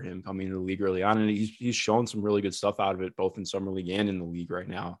important for him coming into the league early on. And he's shown some really good stuff out of it, both in summer league and in the league right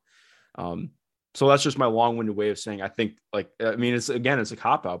now. So that's just my long-winded way of saying, I think like, I mean, it's a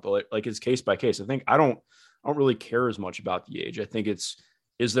cop out, but like it's case by case. I think I don't really care as much about the age. I think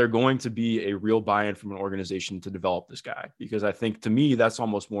is there going to be a real buy-in from an organization to develop this guy? Because I think to me, that's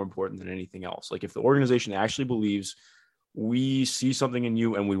almost more important than anything else. Like if the organization actually believes we see something in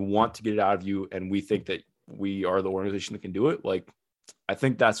you and we want to get it out of you, and we think that we are the organization that can do it, like, I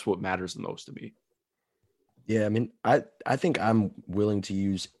think that's what matters the most to me. Yeah, I mean, I think I'm willing to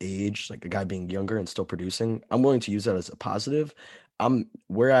use age, like a guy being younger and still producing. I'm willing to use that as a positive.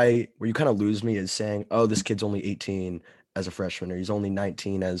 Where you kind of lose me is saying, oh, this kid's only 18 as a freshman, or he's only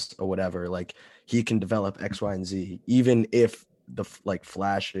 19 as a whatever. Like he can develop X, Y, and Z, even if the like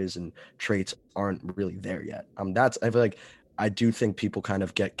flashes and traits aren't really there yet. I feel like I do think people kind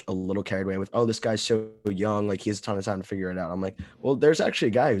of get a little carried away with, oh, this guy's so young, like he has a ton of time to figure it out. I'm like, well, there's actually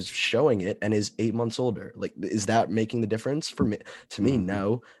a guy who's showing it and is 8 months older. Like, is that making the difference for me? To me,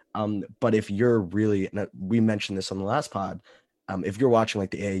 no. But if you're really, and we mentioned this on the last pod, if you're watching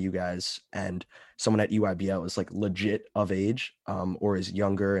like the AAU guys and someone at EYBL is like legit of age, or is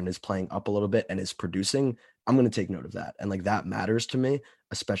younger and is playing up a little bit and is producing, I'm going to take note of that. And like that matters to me,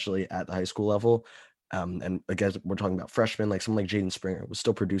 especially at the high school level. And again, we're talking about freshmen, like someone like Jaden Springer was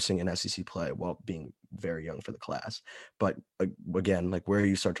still producing in SEC play while being very young for the class. But again, like where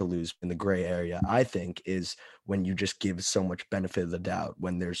you start to lose in the gray area, I think, is when you just give so much benefit of the doubt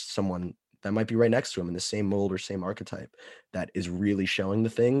when there's someone that might be right next to him in the same mold or same archetype that is really showing the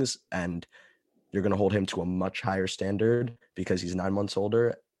things, and you're going to hold him to a much higher standard because he's 9 months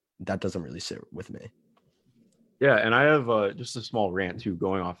older. That doesn't really sit with me. Yeah, and I have just a small rant too,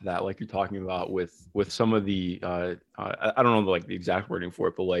 going off of that, like you're talking about with some of the I don't know like the exact wording for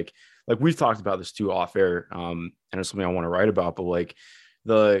it, but like we've talked about this too off air, and it's something I want to write about. But like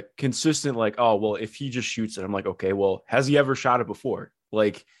the consistent, like, oh well, if he just shoots it, I'm like, okay, well, has he ever shot it before?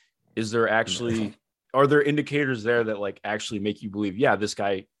 Like, is there actually are there indicators there that like actually make you believe, yeah, this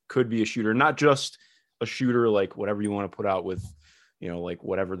guy could be a shooter, not just a shooter like whatever you want to put out with, you know, like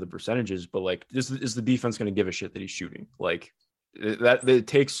whatever the percentage is, but like, is the defense going to give a shit that he's shooting? Like that it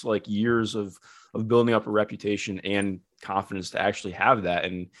takes like years of building up a reputation and confidence to actually have that.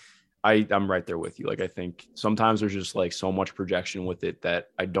 And I'm right there with you. Like, I think sometimes there's just like so much projection with it that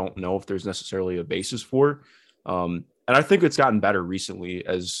I don't know if there's necessarily a basis for. And I think it's gotten better recently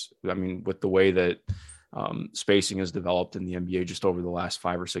with the way that spacing has developed in the NBA just over the last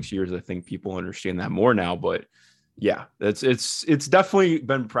 5 or 6 years. I think people understand that more now, but yeah, it's definitely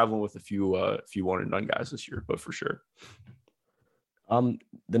been prevalent with a few one and done guys this year, but for sure. The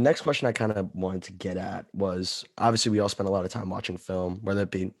next question I kind of wanted to get at was, obviously we all spend a lot of time watching film, whether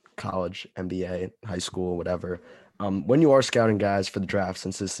it be college, NBA, high school, whatever. When you are scouting guys for the draft,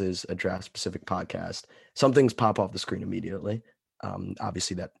 since this is a draft specific podcast, some things pop off the screen immediately.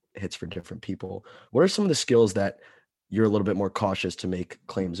 Obviously, that hits for different people. What are some of the skills that you're a little bit more cautious to make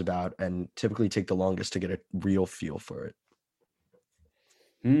claims about and typically take the longest to get a real feel for it?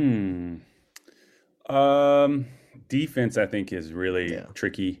 Defense, I think, is really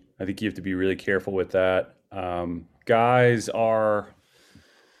tricky. I think you have to be really careful with that. Guys are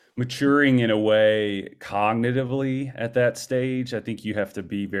maturing in a way cognitively at that stage. I think you have to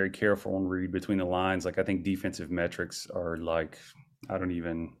be very careful and read between the lines. Like, I think defensive metrics are like, to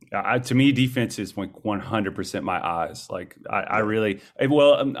me, defense is like 100% my eyes. Like, I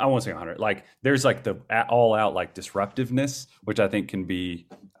won't say 100. Like, there's like the all out like disruptiveness, which I think can be,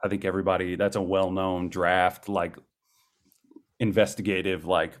 everybody, that's a well-known draft, like investigative,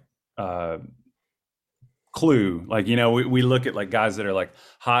 like, clue. Like, we look at like guys that are like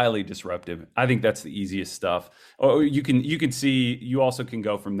highly disruptive. I think that's the easiest stuff. Or you can see, you also can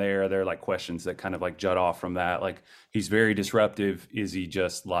go from there. There are like questions that kind of like jut off from that. Like, he's very disruptive. Is he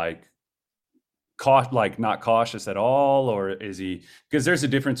just like not cautious at all? Or is he, because there's a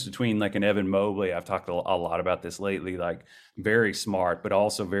difference between like an Evan Mobley. I've talked a lot about this lately, like very smart, but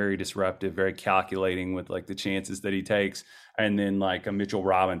also very disruptive, very calculating with like the chances that he takes. And then like a Mitchell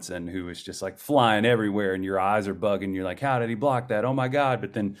Robinson, who is just like flying everywhere and your eyes are bugging. You're like, how did he block that? Oh my God.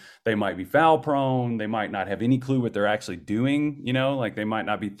 But then they might be foul prone. They might not have any clue what they're actually doing. Like they might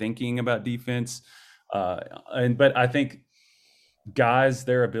not be thinking about defense. But I think guys,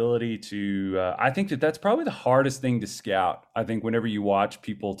 their ability to, I think that's probably the hardest thing to scout. I think whenever you watch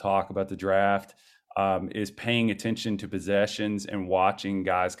people talk about the draft, is paying attention to possessions and watching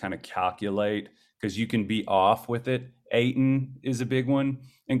guys kind of calculate, because you can be off with it. Ayton is a big one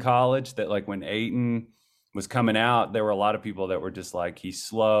in college, that like when Ayton was coming out, there were a lot of people that were just like, he's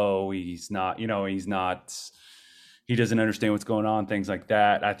slow. He's not, he doesn't understand what's going on, things like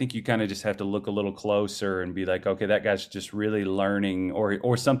that. I think you kind of just have to look a little closer and be like, okay, that guy's just really learning,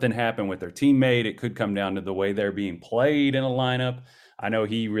 or something happened with their teammate. It could come down to the way they're being played in a lineup. I know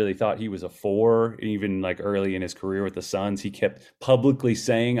he really thought he was a 4, even like early in his career with the Suns. He kept publicly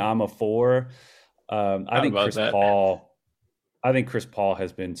saying, I'm a 4. I think Chris Paul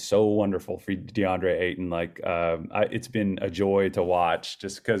has been so wonderful for DeAndre Ayton. Like, it's been a joy to watch,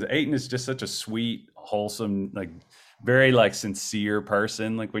 just because Ayton is just such a sweet, wholesome, like very like sincere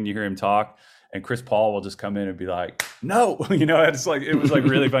person. Like when you hear him talk, and Chris Paul will just come in and be like, no, it's like, it was like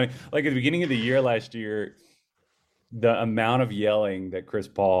really funny. Like at the beginning of the year last year, the amount of yelling that Chris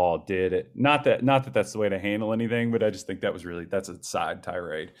Paul did, not that that's the way to handle anything, but I just think that's a side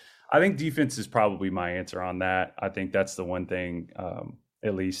tirade. I think defense is probably my answer on that. I think that's the one thing,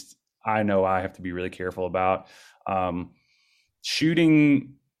 at least I know I have to be really careful about.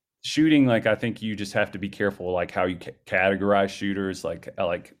 Shooting, like, I think you just have to be careful, like how you categorize shooters, like,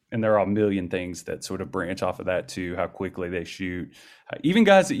 and there are a million things that sort of branch off of that too, how quickly they shoot. Even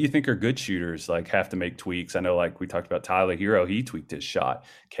guys that you think are good shooters, like, have to make tweaks. I know, like we talked about Tyler Hero, he tweaked his shot.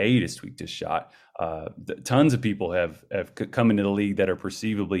 Cade has tweaked his shot. Tons of people have come into the league that are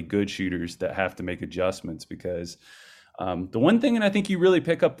perceivably good shooters that have to make adjustments, because the one thing, and I think you really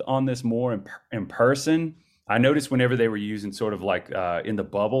pick up on this more in person, I noticed whenever they were using sort of like in the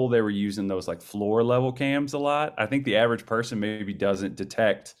bubble, they were using those like floor level cams a lot. I think the average person maybe doesn't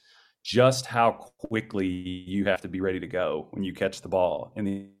detect just how quickly you have to be ready to go when you catch the ball in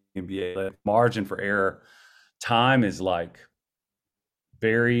the NBA. The margin for error time is like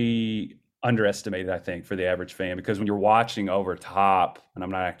very underestimated, I think, for the average fan, because when you're watching over top, and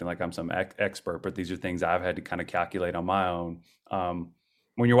I'm not acting like I'm some expert, but these are things I've had to kind of calculate on my own.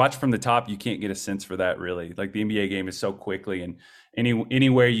 When you're watching from the top, you can't get a sense for that, really. Like, the NBA game is so quickly, and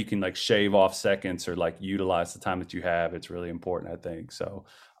anywhere you can like shave off seconds or like utilize the time that you have, it's really important, I think. So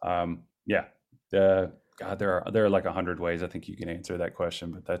God, there are like 100 ways I think you can answer that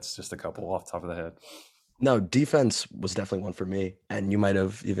question, but that's just a couple off the top of the head. No, defense was definitely one for me, and you might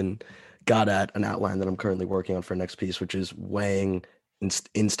have even got at an outline that I'm currently working on for next piece, which is weighing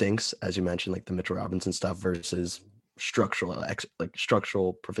instincts, as you mentioned, like the Mitchell Robinson stuff, versus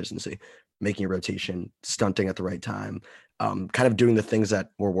structural proficiency, making a rotation, stunting at the right time, kind of doing the things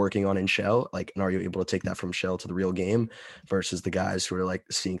that we're working on in shell, like, and are you able to take that from shell to the real game versus the guys who are like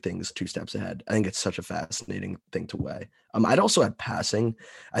seeing things 2 steps ahead. I think it's such a fascinating thing to weigh. I'd also add passing.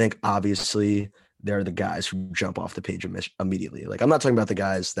 I think obviously they're the guys who jump off the page immediately. Like, I'm not talking about the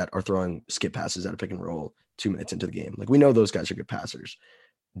guys that are throwing skip passes at a pick and roll 2 minutes into the game. Like, we know those guys are good passers.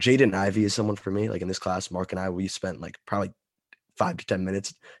 Jaden Ivey is someone for me. Like, in this class, Mark and I, we spent like probably 5 to 10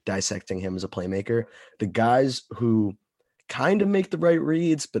 minutes dissecting him as a playmaker. The guys who kind of make the right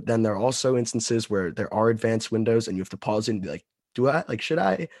reads, but then there are also instances where there are advanced windows and you have to pause and be like, should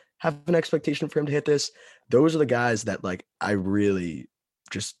I have an expectation for him to hit this. Those are the guys that like I really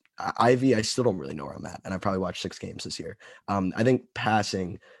just Ivy. I still don't really know where I'm at, and I probably watched 6 games this year. I think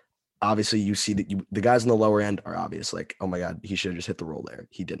passing. Obviously, you see that the guys on the lower end are obvious. Like, oh my God, he should have just hit the roll there.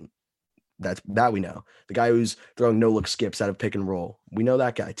 He didn't. That we know. The guy who's throwing no-look skips out of pick and roll, we know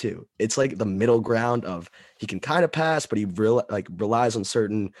that guy too. It's like the middle ground of he can kind of pass, but he relies on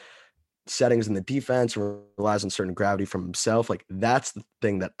certain settings in the defense, relies on certain gravity from himself. Like that's the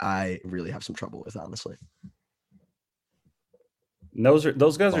thing that I really have some trouble with, honestly.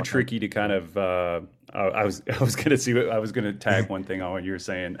 Those guys are tricky to kind of. I was gonna tag one thing on what you were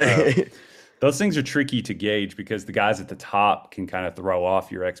saying. Those things are tricky to gauge because the guys at the top can kind of throw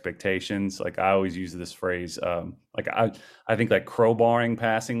off your expectations. Like I always use this phrase, I think like crowbarring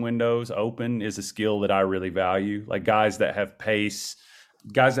passing windows open is a skill that I really value. Like guys that have pace,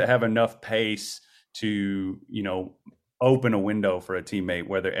 guys that have enough pace to, open a window for a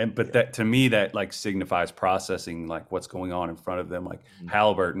teammate, that to me, that like signifies processing, like what's going on in front of them. Like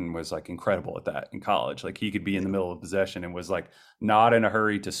Halliburton was like incredible at that in college. Like he could be in the middle of possession and was like not in a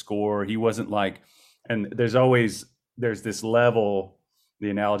hurry to score. He wasn't like, and there's this level. The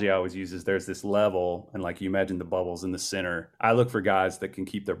analogy I always use is there's this level, and like you imagine the bubbles in the center. I look for guys that can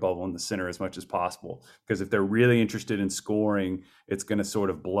keep their bubble in the center as much as possible, because if they're really interested in scoring, it's going to sort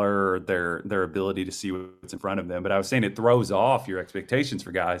of blur their ability to see what's in front of them. But I was saying it throws off your expectations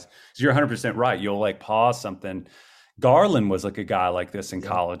for guys. So you're 100% right. You'll like pause something. Garland was like a guy like this in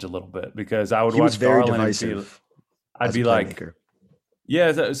college a little bit, because I would watch Garland and I'd be like,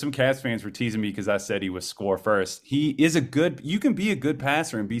 yeah, some Cavs fans were teasing me because I said he was score first. He is you can be a good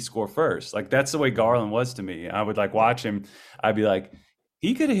passer and be score first. Like that's the way Garland was to me. I would like watch him. I'd be like,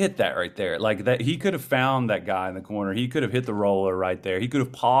 he could have hit that right there. Like that, he could have found that guy in the corner. He could have hit the roller right there. He could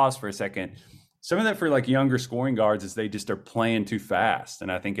have paused for a second. Some of that for like younger scoring guards is they just are playing too fast. And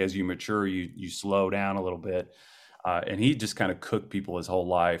I think as you mature, you slow down a little bit. And he just kind of cooked people his whole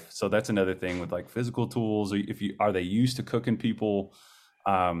life. So that's another thing with like physical tools. Are they used to cooking people?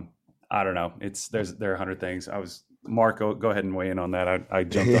 I don't know. There are 100 things. Mark, go ahead and weigh in on that. I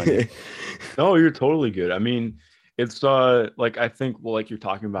jumped on you. No, you're totally good. I mean, it's like I think like you're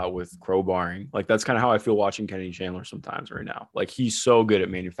talking about with crowbarring, like that's kind of how I feel watching Kennedy Chandler sometimes right now. Like he's so good at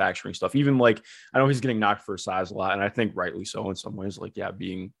manufacturing stuff. Even like I know he's getting knocked for size a lot, and I think rightly so in some ways. Like yeah,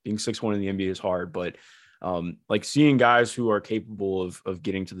 being 6'1" in the NBA is hard, but like seeing guys who are capable of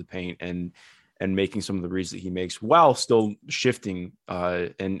getting to the paint and making some of the reads that he makes while still shifting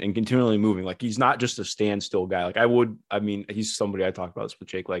and continually moving. Like he's not just a standstill guy. Like he's somebody I talked about this with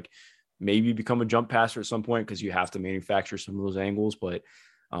Jake, like maybe become a jump passer at some point, because you have to manufacture some of those angles. But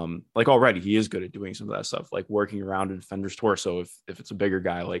like already he is good at doing some of that stuff, like working around a defender's torso. If it's a bigger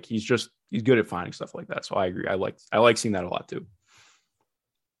guy, like he's good at finding stuff like that. So I agree. I like seeing that a lot too.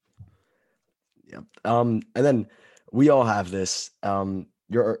 Yeah. And then we all have this,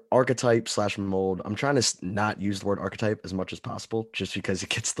 your archetype / mold. I'm trying to not use the word archetype as much as possible, just because it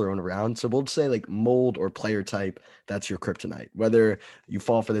gets thrown around. So we'll say like mold or player type. That's your kryptonite, whether you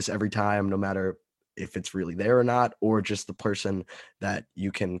fall for this every time, no matter if it's really there or not, or just the person that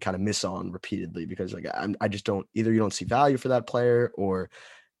you can kind of miss on repeatedly, because like I just don't, either you don't see value for that player, or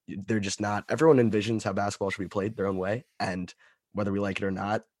they're just not. Everyone envisions how basketball should be played their own way. And whether we like it or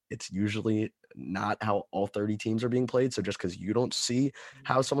not, it's usually not how all 30 teams are being played. So just because you don't see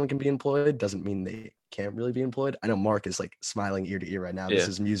how someone can be employed doesn't mean they can't really be employed. I know Mark is like smiling ear to ear right now. Yeah. This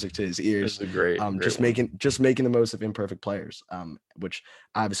is music to his ears. This is great. Just making the most of imperfect players, which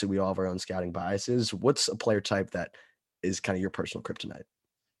obviously we all have our own scouting biases. What's a player type that is kind of your personal kryptonite?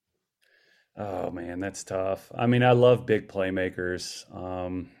 Oh man, that's tough. I mean, I love big playmakers.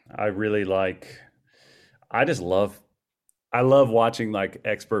 I love watching like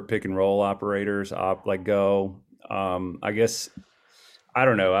expert pick and roll operators go. I guess, I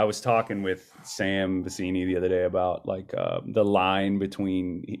don't know. I was talking with Sam Vecini the other day about like the line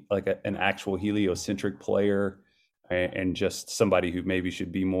between like an actual heliocentric player and just somebody who maybe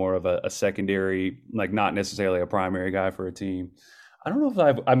should be more of a secondary, like not necessarily a primary guy for a team. I don't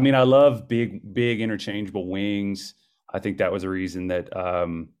know if I love big interchangeable wings. I think that was a reason that,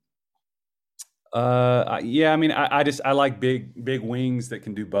 I like big wings that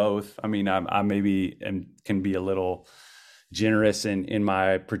can do both. I mean, I maybe can be a little generous in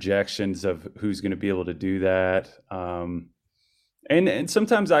my projections of who's going to be able to do that. And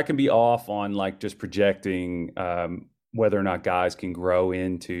sometimes I can be off on like just projecting whether or not guys can grow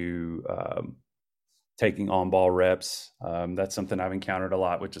into taking on ball reps. That's something I've encountered a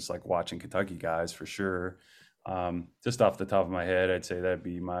lot with just like watching Kentucky guys for sure. Just off the top of my head, I'd say that'd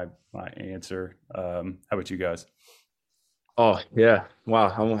be my answer. How about you guys? Oh yeah. Wow.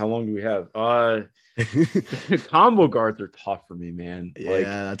 How long do we have? Combo guards are tough for me, man.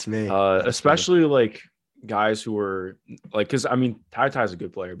 Yeah, that's me. Especially like guys who are like, because I mean, Ty Ty's a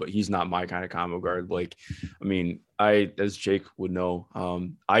good player, but he's not my kind of combo guard. Like, I mean, as Jake would know,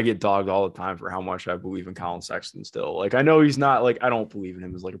 I get dogged all the time for how much I believe in Colin Sexton still. Like, I know he's not like, I don't believe in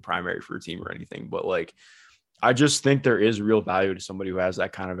him as like a primary for a team or anything, but like, I just think there is real value to somebody who has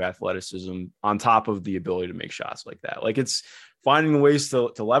that kind of athleticism on top of the ability to make shots like that. Like, it's finding ways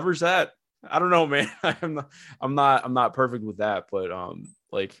to leverage that. I don't know, man. I'm not perfect with that, but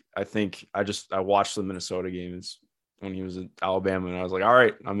like I think I watched the Minnesota games when he was in Alabama, and I was like, all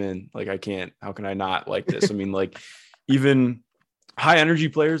right, I'm in. Like, I can't. How can I not like this? I mean, like, even high energy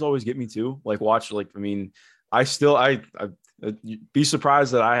players always get me too. Like, watch. Like, I mean, you'd be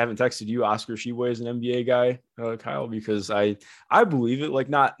surprised that I haven't texted you. Oscar Tshiebwe is an NBA guy, Kyle, because I believe it. Like,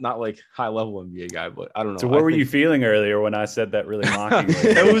 not like high level NBA guy, but I don't know. So what were you feeling earlier when I said that really mockingly?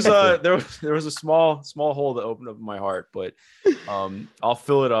 It was there was a small hole that opened up in my heart, but I'll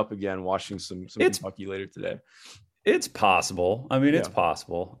fill it up again watching some Kentucky later today. It's possible. I mean, it's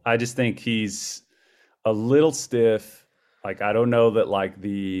possible. I just think he's a little stiff. Like, I don't know that like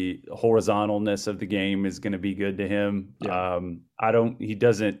the horizontalness of the game is going to be good to him. Yeah.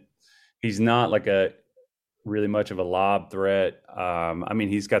 He's not like a really much of a lob threat. I mean,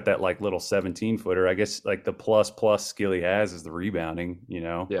 he's got that like little 17-footer. I guess like the plus skill he has is the rebounding,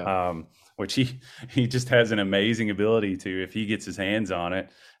 which he just has an amazing ability to, if he gets his hands on it.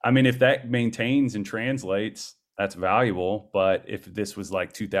 I mean, if that maintains and translates, that's valuable. But if this was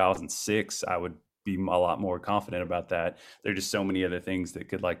like 2006, I would be a lot more confident about that. There are just so many other things that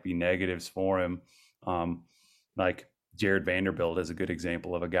could like be negatives for him. Like Jared Vanderbilt is a good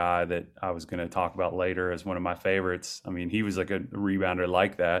example of a guy that I was going to talk about later as one of my favorites. I mean, he was like a rebounder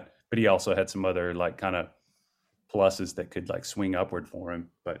like that, but he also had some other like kind of pluses that could like swing upward for him.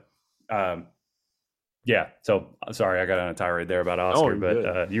 But yeah, so I'm sorry, I got on a tirade there about Oscar,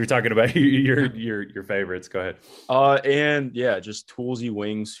 but you were talking about your favorites. Go ahead. And yeah, just toolsy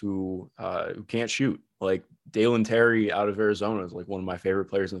wings who can't shoot. Like Dalen Terry out of Arizona is like one of my favorite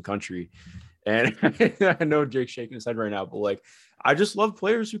players in the country. And I know Jake's shaking his head right now, but like, I just love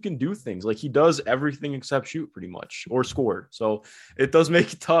players who can do things. Like, he does everything except shoot pretty much, or score. So it does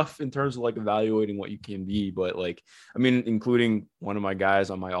make it tough in terms of like evaluating what you can be. But like, I mean, including one of my guys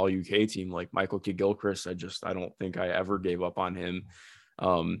on my all UK team, like Michael Kidd-Gilchrist, I don't think I ever gave up on him.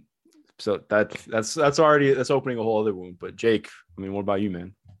 So that's opening a whole other wound. But Jake, I mean, what about you,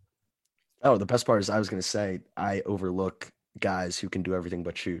 man? Oh, the best part is I was going to say, I overlook guys who can do everything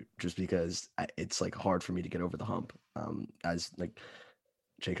but shoot, just because it's like hard for me to get over the hump. As like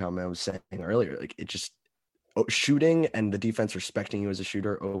Jake Conman was saying earlier, like it just shooting and the defense respecting you as a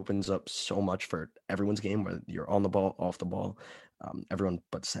shooter opens up so much for everyone's game, whether you're on the ball, off the ball, everyone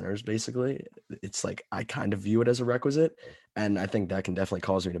but centers. Basically, it's like I kind of view it as a requisite, and I think that can definitely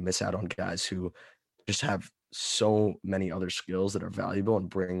cause me to miss out on guys who just have so many other skills that are valuable and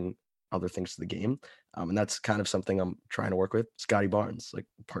bring other things to the game. And that's kind of something I'm trying to work with. Scotty Barnes, like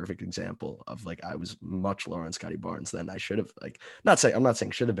perfect example of like, I was much lower on Scotty Barnes than I should have. Like, I'm not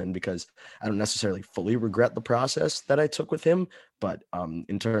saying should have been, because I don't necessarily fully regret the process that I took with him, but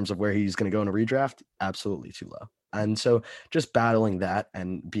in terms of where he's going to go in a redraft, absolutely too low. And so just battling that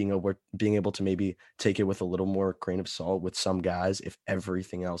and being able to maybe take it with a little more grain of salt with some guys, if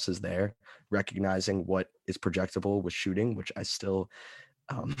everything else is there, recognizing what is projectable with shooting, which I still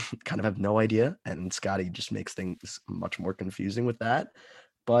kind of have no idea, and Scotty just makes things much more confusing with that.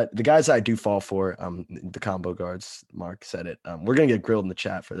 But the guys I do fall for, the combo guards, Mark said it. We're gonna get grilled in the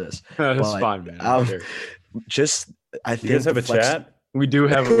chat for this. That's fine, man. I think you guys have a chat. We do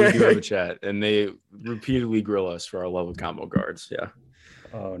have a chat, and they repeatedly grill us for our love of combo guards. Yeah.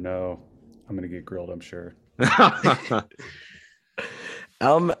 Oh no, I'm gonna get grilled, I'm sure.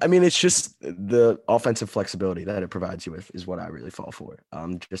 I mean, it's just the offensive flexibility that it provides you with is what I really fall for.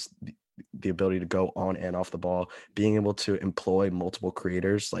 Just the ability to go on and off the ball, being able to employ multiple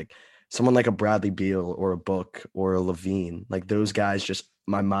creators, like someone like a Bradley Beal or a Book or a Levine. Like those guys, just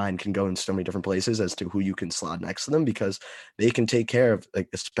my mind can go in so many different places as to who you can slot next to them, because they can take care of, like,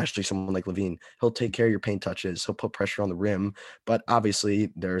 especially someone like Levine. He'll take care of your paint touches. He'll put pressure on the rim, but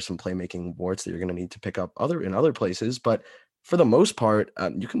obviously there are some playmaking warts that you're going to need to pick up in other places. But for the most part,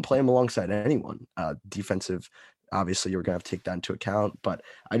 you can play him alongside anyone. Defensive, obviously, you're going to have to take that into account. But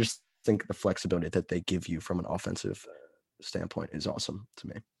I just think the flexibility that they give you from an offensive standpoint is awesome to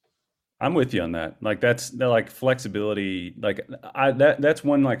me. I'm with you on that. Like that's like flexibility. Like that's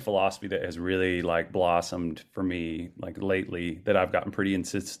one like philosophy that has really like blossomed for me like lately, that I've gotten pretty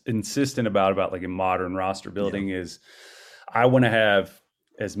insistent about like in modern roster building is I want to have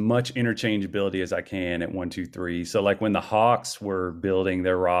as much interchangeability as I can at 1, 2, 3. So like when the Hawks were building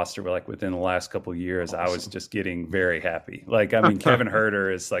their roster, like within the last couple of years, awesome. I was just getting very happy. Like, I mean, Kevin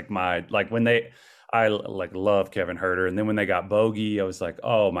Huerter is like I like love Kevin Huerter. And then when they got Bogey, I was like,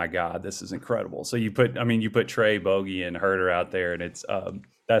 oh my God, this is incredible. So you put Trey, Bogey, and Huerter out there, and it's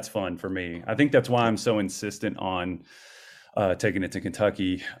that's fun for me. I think that's why I'm so insistent on taking it to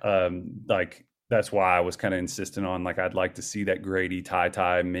Kentucky. That's why I was kind of insistent on, like, I'd like to see that Grady, Ty,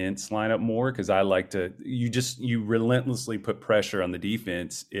 Mintz line up more, because I like to, you relentlessly put pressure on the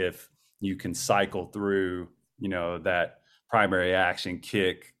defense if you can cycle through, that primary action,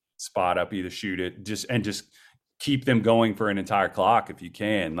 kick, spot up, either shoot it, just keep them going for an entire clock if you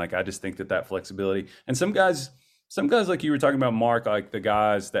can. Like, I just think that flexibility. And some guys like you were talking about, Mark, like the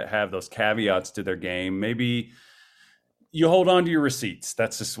guys that have those caveats to their game, maybe you hold on to your receipts.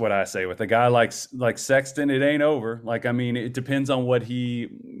 That's just what I say. With a guy like Sexton, it ain't over. Like, I mean, it depends on what he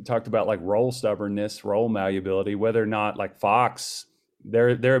talked about, like role stubbornness, role malleability, whether or not like Fox,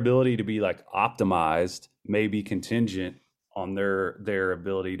 their ability to be like optimized may be contingent on their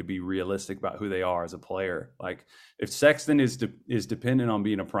ability to be realistic about who they are as a player. Like if Sexton is dependent on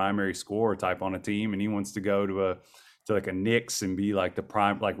being a primary scorer type on a team, and he wants to go to like a Knicks and be like the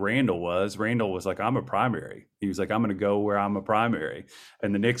prime, like Randall was like, I'm a primary. He was like, I'm going to go where I'm a primary.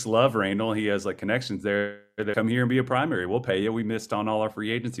 And the Knicks love Randall. He has like connections there. They come here and be a primary. We'll pay you. We missed on all our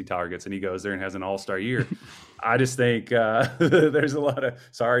free agency targets. And he goes there and has an all-star year. I just think there's a lot of,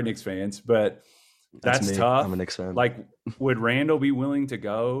 sorry, Knicks fans, but that's tough. I'm a Knicks fan. Like, would Randall be willing to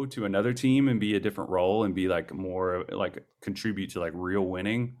go to another team and be a different role and be like more like contribute to like real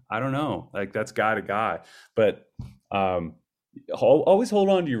winning? I don't know. Like, that's guy to guy, but always hold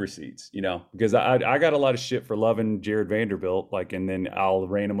on to your receipts, because I got a lot of shit for loving Jared Vanderbilt, like, and then I'll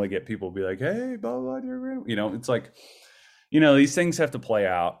randomly get people be like, hey, blah, blah, Jared, it's like, these things have to play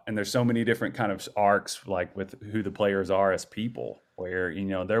out, and there's so many different kind of arcs, like with who the players are as people, where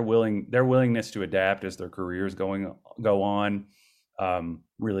their willingness to adapt as their careers go on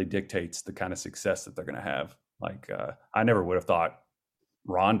really dictates the kind of success that they're going to have. Like, I never would have thought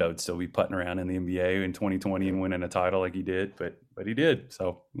Rondo'd still be putting around in the NBA in 2020 and winning a title like he did, but he did.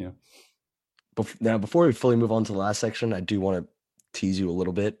 So, Now, before we fully move on to the last section, I do want to tease you a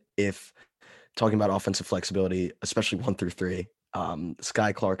little bit. If talking about offensive flexibility, especially 1 through 3,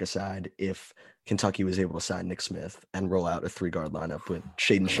 Sky Clark aside, if Kentucky was able to sign Nick Smith and roll out a 3-guard lineup with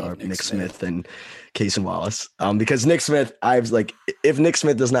Shaden Sharp, Nick Smith, and Cason Wallace, because Nick Smith, if Nick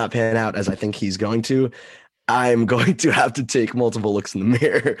Smith does not pan out as I think he's going to, I'm going to have to take multiple looks in the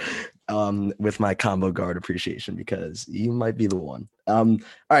mirror with my combo guard appreciation, because you might be the one. All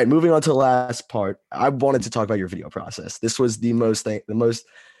right, moving on to the last part. I wanted to talk about your video process. This was the most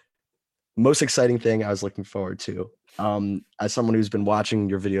exciting thing I was looking forward to. As someone who's been watching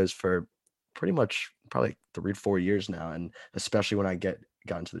your videos for pretty much probably 3 to 4 years now, and especially when I got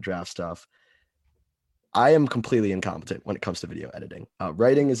into the draft stuff, I am completely incompetent when it comes to video editing.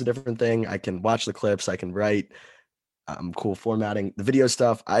 Writing is a different thing. I can watch the clips, I can write. I'm cool formatting. The video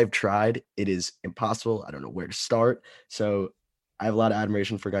stuff I've tried. It is impossible. I don't know where to start. So I have a lot of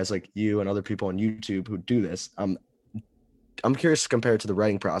admiration for guys like you and other people on YouTube who do this. I'm curious to compare it to the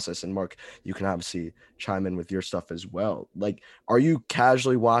writing process, and Mark, you can obviously chime in with your stuff as well. Like, are you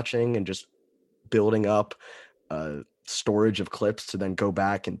casually watching and just building up storage of clips to then go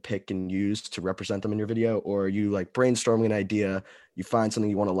back and pick and use to represent them in your video? Or are you like brainstorming an idea, you find something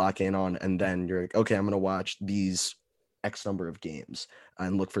you want to lock in on, and then you're like, okay, I'm going to watch these X number of games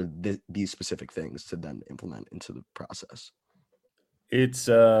and look for these specific things to then implement into the process? It's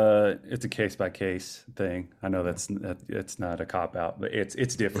a case by case thing. I know it's not a cop out, but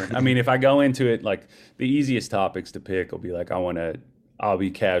it's different. I mean, if I go into it, like the easiest topics to pick will be like, I'll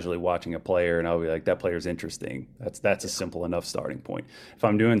be casually watching a player and I'll be like, that player's interesting. That's a simple enough starting point. If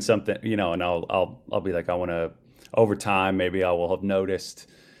I'm doing something, and I'll be like, over time, maybe I will have noticed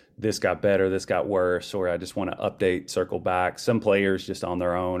this got better, this got worse, or I just want to update, circle back. Some players just on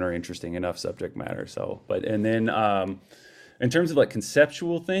their own are interesting enough subject matter. And then in terms of like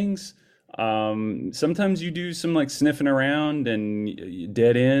conceptual things, sometimes you do some like sniffing around and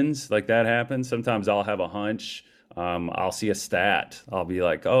dead ends, like that happens. Sometimes I'll have a hunch. I'll see a stat. I'll be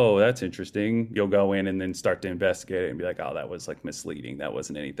like, oh, that's interesting. You'll go in and then start to investigate it and be like, oh, that was like misleading. That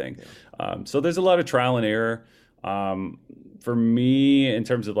wasn't anything. So there's a lot of trial and error. For me, in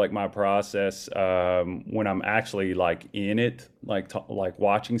terms of like my process, when I'm actually like in it, like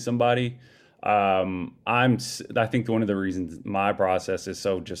watching somebody, I think one of the reasons my process is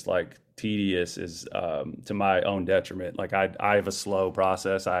so just like tedious is to my own detriment. Like I have a slow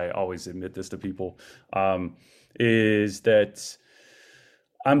process. I always admit this to people. is that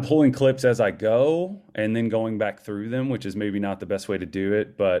I'm pulling clips as I go and then going back through them, which is maybe not the best way to do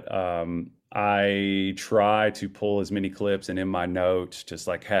it, but I try to pull as many clips and in my notes, just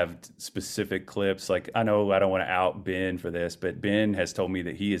like have specific clips. Like, I know I don't want to out Ben for this, but Ben has told me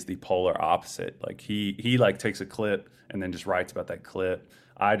that he is the polar opposite. Like he like takes a clip and then just writes about that clip.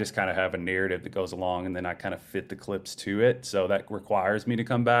 I just kind of have a narrative that goes along and then I kind of fit the clips to it. So that requires me to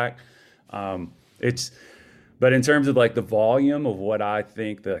come back. But in terms of like the volume of what I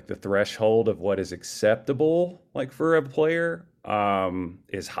think the threshold of what is acceptable, like for a player,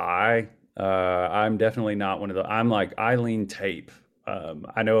 is high. I'm definitely not one of the, I'm like, I lean tape.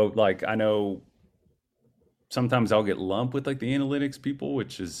 I know sometimes I'll get lumped with like the analytics people,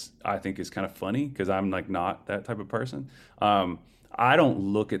 which is, I think is kind of funny because I'm like not that type of person. I don't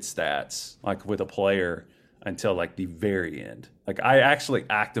look at stats like with a player until like the very end. Like I actually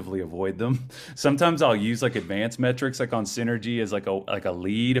actively avoid them. Sometimes I'll use like advanced metrics like on Synergy as like a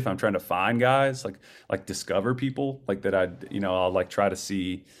lead if I'm trying to find guys, like discover people like that I'll like try to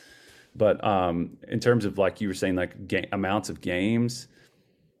see. But in terms of like you were saying, like amounts of games,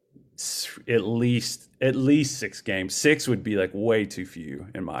 at least 6 games. 6 would be like way too few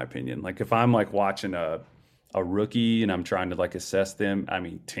in my opinion. Like if I'm like watching a rookie and I'm trying to like assess them, I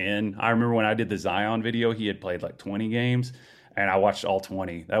mean 10. I remember when I did the Zion video, he had played like 20 games and I watched all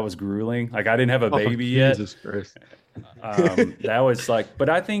 20. That was grueling. Like I didn't have a baby yet. Jesus Christ. That was like, but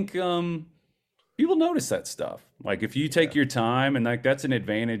I think people notice that stuff. Like if you take your time, and like that's an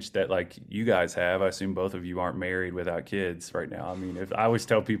advantage that like you guys have. I assume both of you aren't married without kids right now. I mean, if I always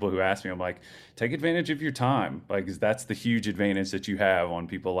tell people who ask me, I'm like, take advantage of your time. Like, 'cause that's the huge advantage that you have on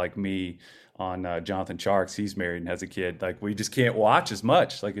people like me, on Jonathan Sharks. He's married and has a kid. Like we just can't watch as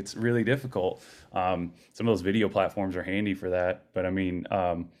much. Like it's really difficult. Some of those video platforms are handy for that. But I mean,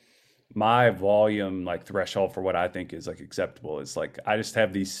 my volume like threshold for what I think is like acceptable is like, I just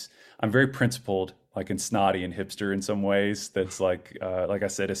have these, I'm very principled, like and snotty and hipster in some ways. That's like I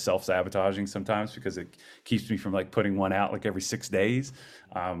said, is self-sabotaging sometimes because it keeps me from like putting one out like every 6 days.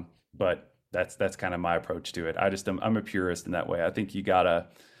 But that's kind of my approach to it. I'm a purist in that way. I think you gotta,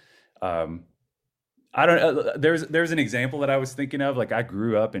 I don't, there's an example that I was thinking of. Like I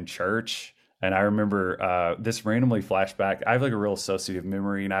grew up in church. And I remember this randomly flashback. I have like a real associative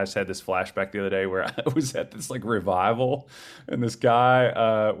memory, and I just had this flashback the other day where I was at this like revival, and this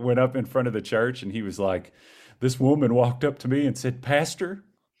guy went up in front of the church, and he was like, "This woman walked up to me and said, 'Pastor,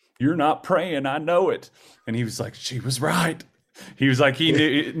 you're not praying. I know it.'" And he was like, "She was right." He was like, he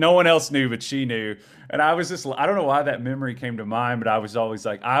knew, no one else knew, but she knew. And I was just, I don't know why that memory came to mind, but I was always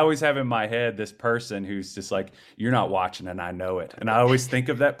like, I always have in my head this person who's just like, "You're not watching and I know it." And I always think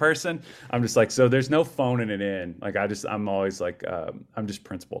of that person. I'm just like, so there's no phoning it in. Like, I'm always like, I'm just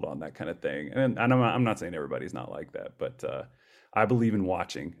principled on that kind of thing. And I'm not saying everybody's not like that, but I believe in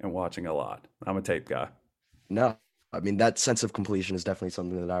watching and watching a lot. I'm a tape guy. No, I mean, that sense of completion is definitely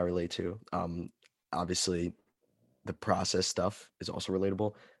something that I relate to. Obviously, the process stuff is also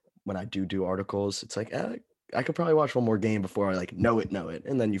relatable. When I do articles, it's like, I could probably watch one more game before I like know it.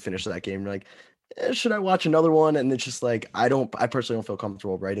 And then you finish that game, you're like, should I watch another one? And it's just like, I personally don't feel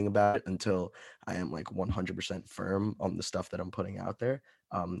comfortable writing about it until I am like 100% firm on the stuff that I'm putting out there.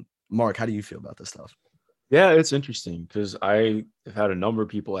 Mark, how do you feel about this stuff? Yeah, it's interesting because I have had a number of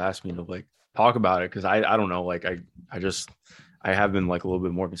people ask me to like talk about it because I don't know, like I have been like a little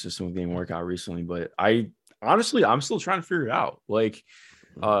bit more consistent with getting workout recently, but honestly, I'm still trying to figure it out. Like,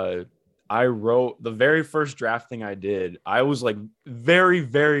 I wrote the very first draft thing I did. I was like very,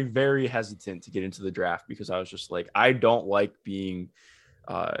 very, very hesitant to get into the draft because I was just like, I don't like being,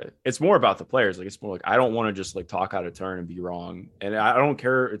 it's more about the players. Like, it's more like, I don't want to just like talk out of turn and be wrong. And I don't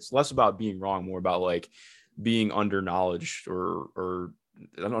care. It's less about being wrong, more about like being under knowledge or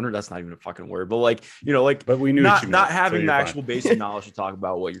under, that's not even a fucking word, but like, you know, like, but we knew not having the actual basic knowledge to talk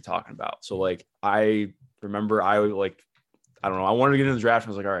about what you're talking about. So like, I remember I would like, I don't know, I wanted to get into the draft. And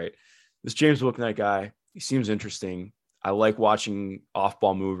I was like, all right, this James Bouknight guy, he seems interesting. I like watching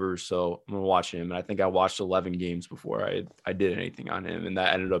off-ball movers, so I'm gonna watch him. And I think I watched 11 games before I did anything on him, and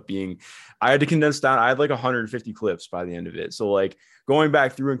that ended up being, I had to condense down. I had like 150 clips by the end of it. So like going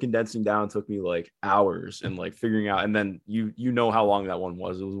back through and condensing down took me like hours, and like figuring out. And then you know how long that one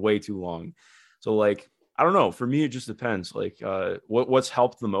was. It was way too long. So like, I don't know. For me, it just depends. Like what's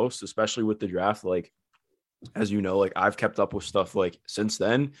helped the most, especially with the draft. Like, as you know, like I've kept up with stuff like since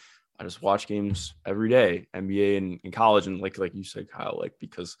then. I just watch games every day, NBA and in college. And like you said, Kyle, like,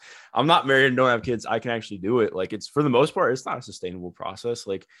 because I'm not married and don't have kids, I can actually do it. Like, it's, for the most part, it's not a sustainable process.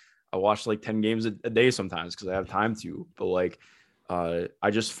 Like, I watch like 10 games a day sometimes because I have time to, but like,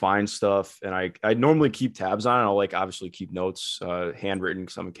 I just find stuff, and I normally keep tabs on it. I'll like obviously keep notes, handwritten,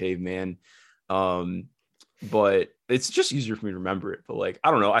 because I'm a caveman. But it's just easier for me to remember it. But like,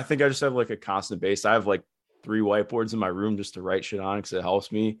 I don't know. I think I just have like a constant base. I have like 3 whiteboards in my room just to write shit on because it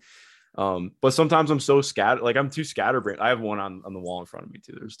helps me. But sometimes I'm so scattered, like I'm too scatterbrained. I have one on the wall in front of me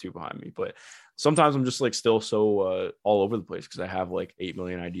too. There's 2 behind me, but sometimes I'm just like still so all over the place because I have like 8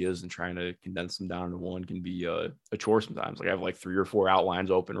 million ideas, and trying to condense them down to one can be a chore sometimes. Like I have like 3 or 4 outlines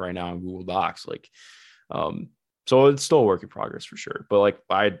open right now in Google Docs. Like, so it's still a work in progress for sure. But like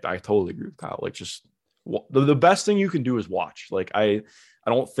I totally agree with Kyle. Like just the best thing you can do is watch. Like I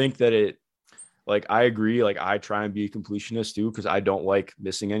don't think that it. Like, I agree. Like, I try and be a completionist too, because I don't like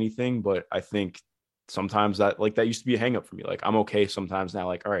missing anything. But I think sometimes that used to be a hang up for me. Like, I'm okay sometimes now.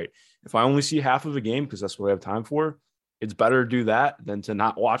 Like, all right, if I only see half of a game because that's what I have time for, it's better to do that than to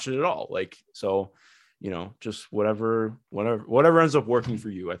not watch it at all. Like, so, just whatever ends up working for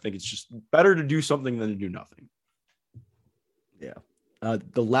you. I think it's just better to do something than to do nothing. Yeah.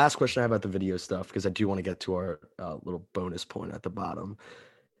 The last question I have about the video stuff, because I do want to get to our little bonus point at the bottom.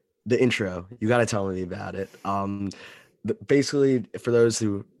 The intro, you got to tell me about it. Basically, for those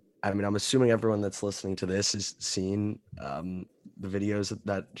who, I'm assuming everyone that's listening to this has seen the videos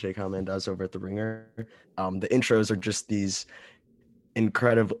that Jake Conman does over at The Ringer. The intros are just these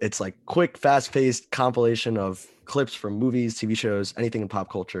incredible, it's like quick, fast-paced compilation of clips from movies, TV shows, anything in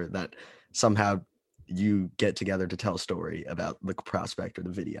pop culture that somehow you get together to tell a story about the prospect or the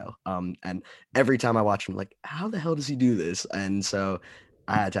video. And every time I watch him, like, how the hell does he do this? And so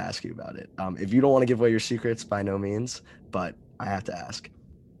I had to ask you about it. If you don't want to give away your secrets, by no means, but I have to ask.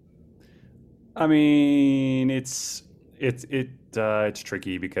 I mean, it's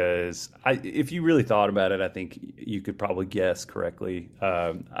tricky because if you really thought about it, I think you could probably guess correctly.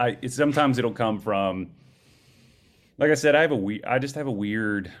 Sometimes it'll come from, like I said, I just have a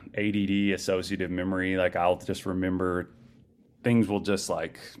weird ADD, associative memory. Like I'll just remember things will just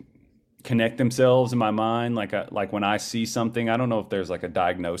like connect themselves in my mind. Like when I see something, I don't know if there's like a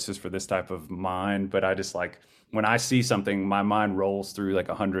diagnosis for this type of mind, but I just like when I see something, my mind rolls through like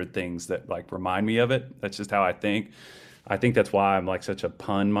 100 things that like remind me of it. That's just how I think. I think that's why I'm like such a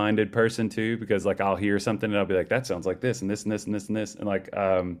pun minded person too, because like I'll hear something and I'll be like, that sounds like this and this and this and this and this. And like,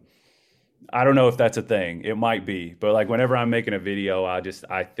 I don't know if that's a thing. It might be, but like whenever I'm making a video,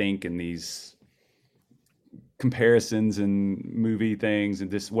 I think in these comparisons and movie things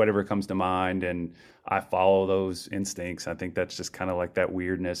and just whatever comes to mind, and I follow those instincts. I think that's just kind of like that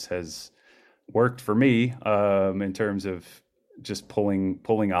weirdness has worked for me in terms of just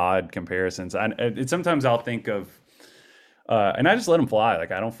pulling odd comparisons. And sometimes I'll think of and I just let them fly.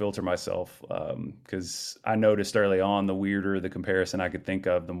 Like I don't filter myself because I noticed early on the weirder the comparison I could think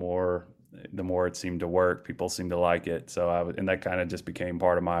of, the more it seemed to work. People seemed to like it. So and that kind of just became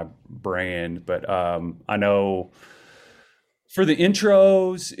part of my brand. But I know for the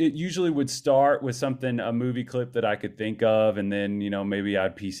intros, it usually would start with a movie clip that I could think of. And then, maybe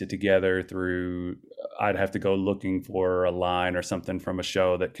I'd piece it together I'd have to go looking for a line or something from a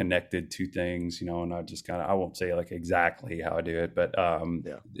show that connected two things, and I just I won't say like exactly how I do it, but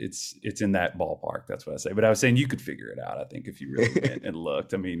it's in that ballpark. That's what I say. But I was saying you could figure it out, I think, if you really went and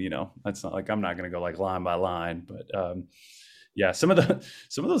looked. I mean, that's not like I'm not going to go like line by line, but yeah, some of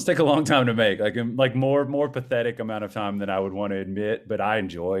those take a long time to make, like more pathetic amount of time than I would want to admit, but I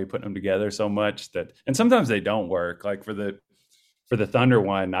enjoy putting them together so much and sometimes they don't work. Like for the Thunder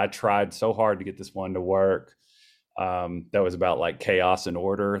one, I tried so hard to get this one to work. That was about like chaos and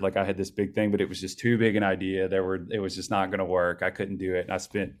order. Like I had this big thing, but it was just too big an idea. It was just not going to work. I couldn't do it. And I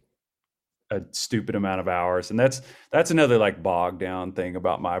spent a stupid amount of hours. And that's another like bogged down thing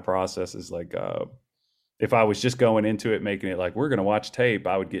about my process is like, if I was just going into it, making it like, we're going to watch tape,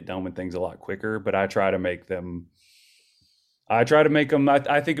 I would get done with things a lot quicker, but I try to make them, I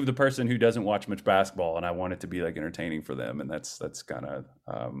think of the person who doesn't watch much basketball and I want it to be like entertaining for them. And that's kind of,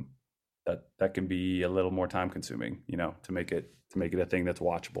 that can be a little more time consuming, to make it a thing that's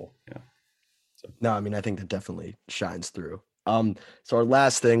watchable. Yeah. So. No, I mean, I think that definitely shines through. So our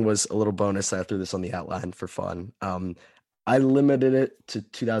last thing was a little bonus. I threw this on the outline for fun. I limited it to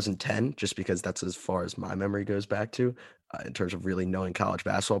 2010 just because that's as far as my memory goes back to in terms of really knowing college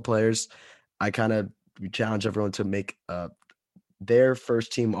basketball players. I kind of challenge everyone to make their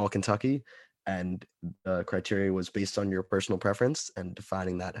first team All-Kentucky, and the criteria was based on your personal preference and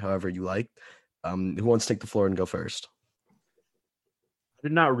defining that however you like. Who wants to take the floor and go first? I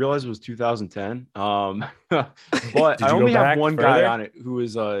did not realize it was 2010. But I only have one guy on it who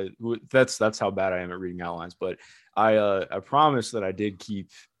is that's how bad I am at reading outlines. But I promise that I did keep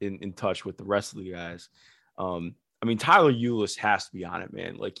in touch with the rest of the guys. I mean, Tyler Ulis has to be on it,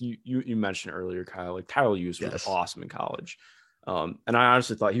 man. Like you mentioned earlier, Kyle. Like Tyler Ulis was awesome in college, and I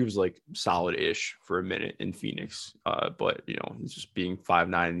honestly thought he was like solid-ish for a minute in Phoenix. But he's just being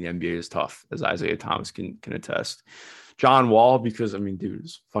 5'9" in the NBA is tough, as Isaiah Thomas can attest. John Wall, because I mean, dude,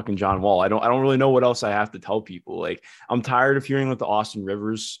 it's fucking John Wall. I don't really know what else I have to tell people. Like, I'm tired of hearing that the Austin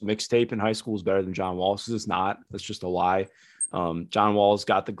Rivers mixtape in high school is better than John Wall. Because it's not. That's just a lie. John Wall's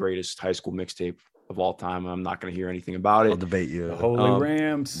got the greatest high school mixtape of all time. I'm not going to hear anything about it. I'll debate you. The Holy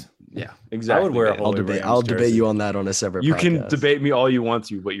Rams. Yeah, exactly. I would wear a Holy Rams I'll jersey. debate you on that on a separate You podcast. can debate me all you want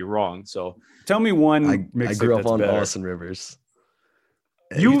to, but you're wrong. So tell me one I mixtape grew up that's on better. Austin Rivers.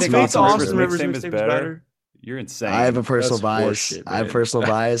 You think think the Austin Rivers mixtape mixtape is is better? better? You're insane. I have a personal That's bias. horseshit, I have man. personal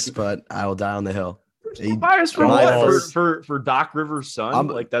bias, but I will die on the hill. Bias for My what? first- For Doc Rivers'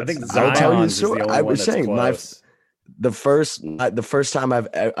 son? I that's think I'll tell you a Zion's is the story. only I one was that's saying close. the first time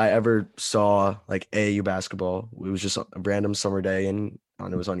I ever saw like AAU basketball, it was just a random summer day and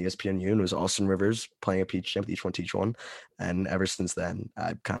it was on ESPNU, and it was Austin Rivers playing a Peach Jam with Each One Teach One, and ever since then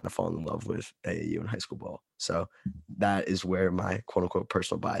I've kind of fallen in love with AAU and high school ball. So that is where my quote unquote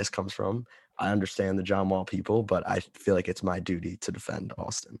personal bias comes from. I understand the John Wall people, but I feel like it's my duty to defend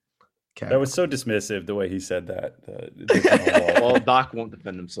Austin. That was so dismissive the way he said that. Well, Doc won't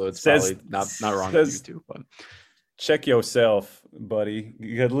defend him, so it's probably not wrong of you too. But check yourself, buddy.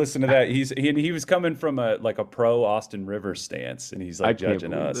 You gotta listen to that. He was coming from a pro Austin Rivers stance, and he's like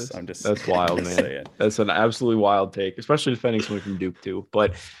judging us. This. That's wild, man. Saying. That's an absolutely wild take, especially defending someone from Duke too.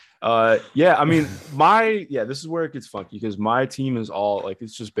 But yeah, I mean, this is where it gets funky because my team is all like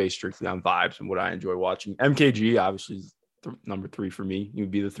it's just based strictly on vibes and what I enjoy watching. MKG obviously is number 3 for me. He would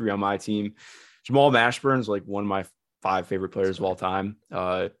be the 3 on my team. Jamal Mashburn is like one of my 5 favorite players of all time.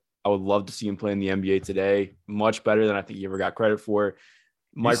 I would love to see him play in the NBA today. Much better than I think he ever got credit for.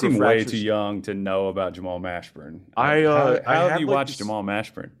 You seem way too young to know about Jamal Mashburn. How have you watched Jamal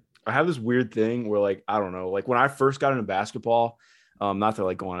Mashburn? I have this weird thing where like, I don't know, like when I first got into basketball, not to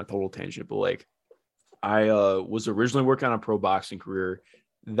like go on a total tangent, but like I was originally working on a pro boxing career.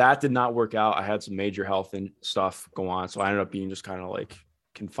 That did not work out. I had some major health and stuff go on. So I ended up being just kind of like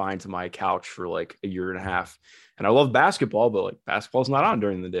confined to my couch for like a year and a half. And I love basketball, but like basketball's not on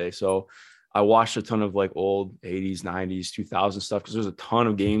during the day. So I watched a ton of like old 80s, 90s, 2000 stuff because there's a ton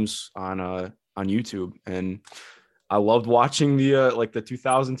of games on YouTube. And I loved watching the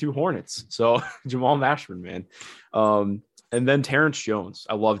 2002 Hornets. So Jamal Mashburn, man. And then Terrence Jones.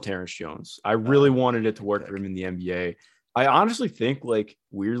 I love Terrence Jones. I really wanted it to work for him in the NBA. I honestly think like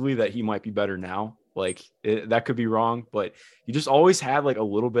weirdly that he might be better now. Like that could be wrong, but he just always had like a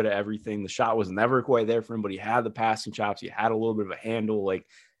little bit of everything. The shot was never quite there for him, but he had the passing chops. He had a little bit of a handle, like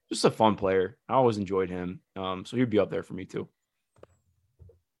just a fun player. I always enjoyed him. So he'd be up there for me too.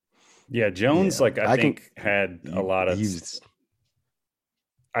 Yeah. Jones, I think had a lot of,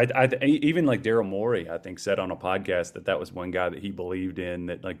 I even like Daryl Morey, I think said on a podcast that was one guy that he believed in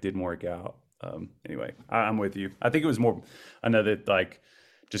that like didn't work out. Anyway, I'm with you. I think it was more another like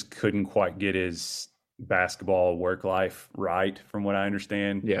just couldn't quite get his basketball work life right, from what I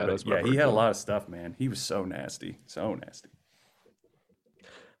understand. Yeah, he had a lot of stuff, man. He was so nasty, so nasty.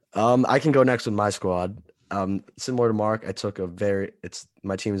 I can go next with my squad. Similar to Mark, I took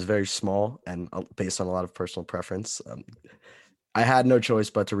my team is very small and based on a lot of personal preference. I had no choice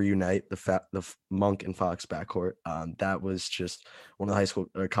but to reunite the Monk and Fox backcourt. That was just one of the high school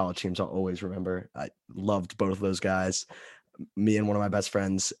or college teams I'll always remember. I loved both of those guys. Me and one of my best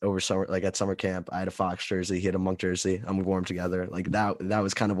friends over summer, like at summer camp, I had a Fox jersey, he had a Monk jersey, and we wore them together. Like that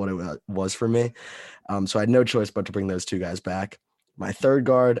was kind of what it was for me. So I had no choice but to bring those two guys back. My third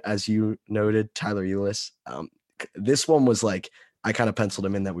guard, as you noted, Tyler Ulis. This one was like, I kind of penciled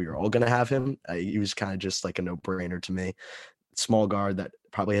him in that we were all going to have him. He was kind of just like a no-brainer to me. Small guard that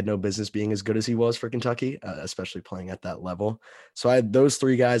probably had no business being as good as he was for Kentucky, especially playing at that level. So I had those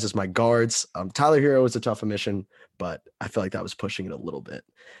 3 guys as my guards. Tyler Hero was a tough omission, but I feel like that was pushing it a little bit.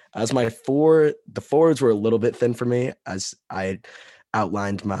 As my the forwards were a little bit thin for me, as I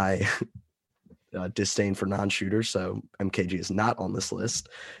outlined my disdain for non-shooters. So MKG is not on this list,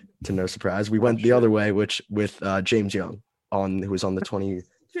 to no surprise. We went the other way, which with James Young, who was on the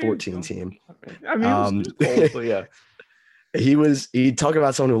 2014 team. I mean, it was cool, but yeah. He talked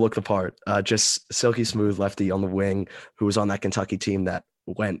about someone who looked the part, just silky smooth lefty on the wing who was on that Kentucky team that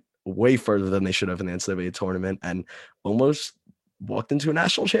went way further than they should have in the NCAA tournament and almost walked into a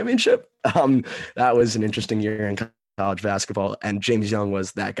national championship. That was an interesting year in college basketball, and James Young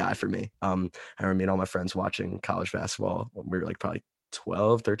was that guy for me. I remember me and all my friends watching college basketball. We were like probably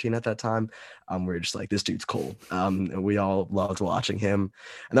 12, 13 at that time. We were just like, this dude's cool. And we all loved watching him.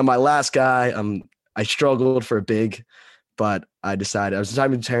 And then my last guy, I struggled for a big, but I decided I was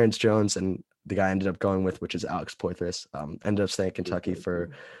deciding between Terrence Jones and the guy I ended up going with, which is Alex Poitras. Ended up staying in Kentucky for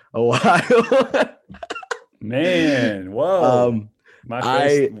a while. Man, whoa. My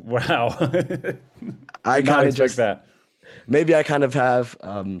face, wow. I kind of expect that. Maybe I kind of have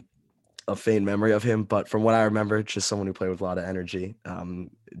a faint memory of him, but from what I remember, just someone who played with a lot of energy,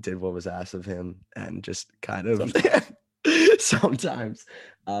 did what was asked of him, and just kind of sometimes.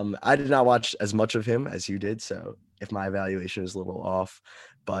 I did not watch as much of him as you did, so if my evaluation is a little off,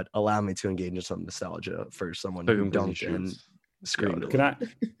 but allow me to engage in some nostalgia for someone who dunked and screamed.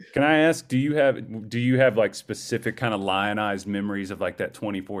 Can I ask, do you have like specific kind of lionized memories of like that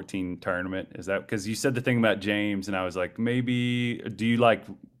 2014 tournament? Is that because you said the thing about James, and I was like, maybe do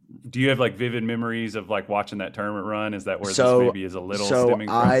you have like vivid memories of like watching that tournament run? Is that where this maybe is a little stemming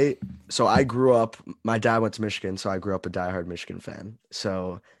from? So I grew up, my dad went to Michigan, so I grew up a diehard Michigan fan.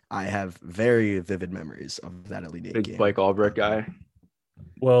 So I have very vivid memories of that Elite Eight game. Big Spike Albrecht guy.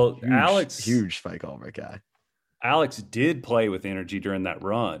 Well, huge Spike Albrecht guy. Alex did play with energy during that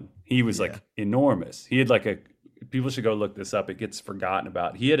run. He was like enormous. He had like people should go look this up. It gets forgotten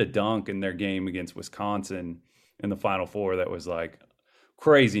about. He had a dunk in their game against Wisconsin in the Final Four that was like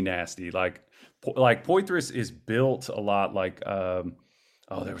crazy nasty. Like Poitras is built a lot like,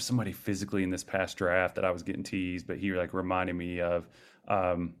 there was somebody physically in this past draft that I was getting teased, but he like reminded me of,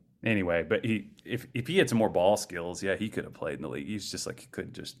 anyway, but if he had some more ball skills, he could have played in the league. He's just like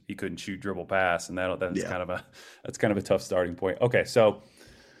he couldn't shoot, dribble, pass, and that's kind of a tough starting point. Okay, so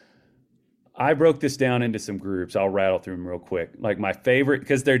I broke this down into some groups. I'll rattle through them real quick. Like my favorite,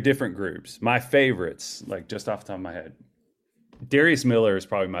 because they're different groups. My favorites, like just off the top of my head, Darius Miller is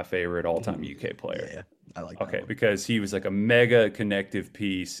probably my favorite all-time UK player. Yeah. I like that one. Because he was like a mega connective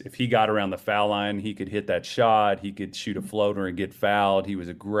piece. If he got around the foul line, he could hit that shot. He could shoot a floater and get fouled. He was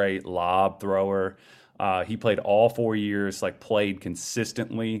a great lob thrower. He played all 4 years, like played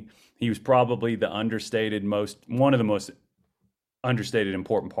consistently. He was probably one of the most understated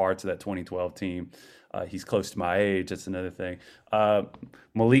important parts of that 2012 team. He's close to my age. That's another thing.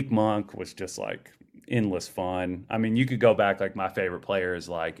 Malik Monk was just like endless fun. I mean, you could go back, like my favorite players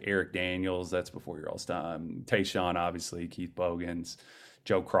like Eric Daniels, that's before your all's time, Tayshaun, obviously, Keith Bogans,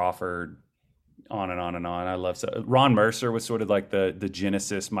 Joe Crawford, on and on and on. I love Ron Mercer was sort of like the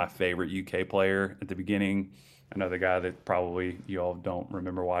genesis, my favorite UK player at the beginning. Another guy that probably you all don't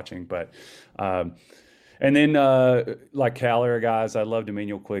remember watching, but and then like Caller guys, I loved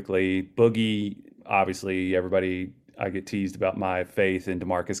Emmanuel Quickly, Boogie. Obviously, I get teased about my faith in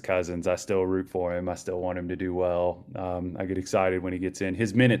DeMarcus Cousins. I still root for him. I still want him to do well. I get excited when he gets in.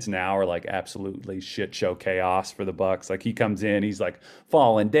 His minutes now are like absolutely shit show chaos for the Bucks. Like he comes in, he's like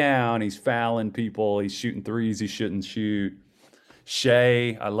falling down, he's fouling people, he's shooting threes he shouldn't shoot.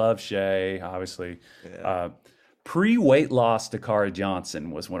 Shea, I love Shea, obviously. Yeah. Pre-weight loss, Dakari Johnson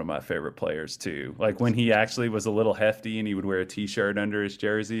was one of my favorite players too. Like when he actually was a little hefty and he would wear a t-shirt under his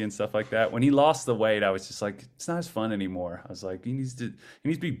jersey and stuff like that. When he lost the weight, I was just like, it's not as fun anymore. I was like, he needs to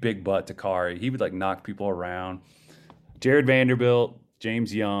be big butt Dakari. He would like knock people around. Jared Vanderbilt,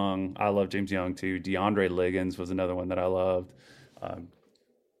 James Young. I love James Young too. DeAndre Liggins was another one that I loved.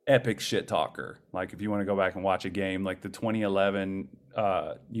 Epic shit talker. Like if you want to go back and watch a game, like the 2011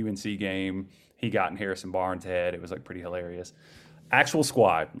 UNC game, he got in Harrison Barnes' head. It was like pretty hilarious. Actual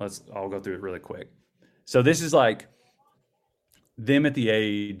squad. I'll go through it really quick. So this is like them at the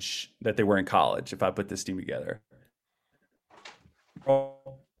age that they were in college. If I put this team together,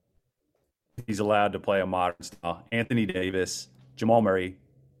 he's allowed to play a modern style. Anthony Davis, Jamal Murray,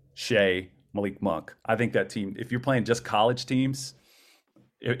 Shea, Malik Monk. I think that team, if you're playing just college teams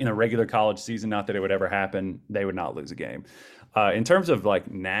in a regular college season, not that it would ever happen, they would not lose a game. In terms of like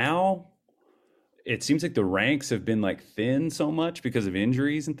now, it seems like the ranks have been like thin so much because of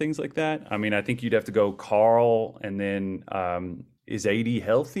injuries and things like that. I mean, I think you'd have to go Carl, and then is AD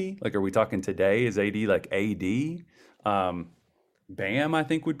healthy? Like, are we talking today? Is AD like AD? Bam, I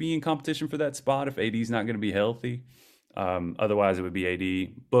think, would be in competition for that spot if AD's not going to be healthy. Otherwise, it would be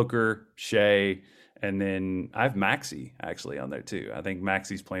AD, Booker, Shea, and then I have Maxey actually on there too. I think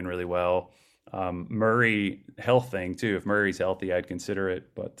Maxey's playing really well. Murray, health thing too. If Murray's healthy, I'd consider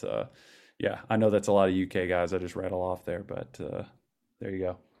it, but yeah, I know that's a lot of UK guys I just rattle off there, but there you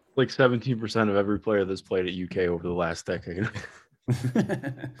go. Like 17% of every player that's played at UK over the last decade.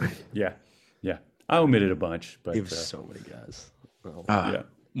 Yeah. I omitted a bunch, but you have so many guys. Yeah.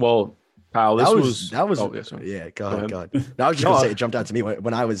 Well, Kyle, that was yeah. Go ahead. No, I was just gonna say it jumped out to me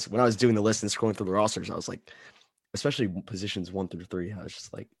when I was doing the list and scrolling through the rosters. I was like, especially positions 1 through 3. I was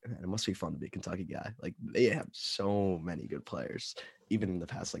just like, man, it must be fun to be a Kentucky guy. Like they have so many good players. even in the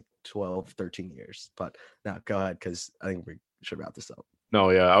past like 12, 13 years. But now go ahead, because I think we should wrap this up. No,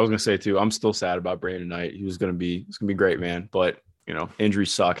 yeah, I was gonna say too. I'm still sad about Brandon Knight. It's gonna be great, man. But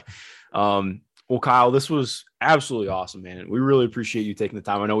injuries suck. Well, Kyle, this was absolutely awesome, man. We really appreciate you taking the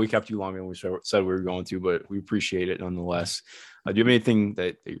time. I know we kept you longer than we said we were going to, but we appreciate it nonetheless. Do you have anything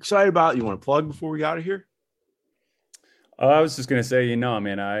that you're excited about, you want to plug before we get out of here? I was just going to say,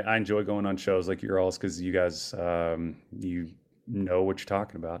 man, I enjoy going on shows like your alls because you guys, you know what you're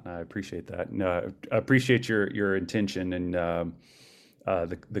talking about. And I appreciate that. And I appreciate your intention and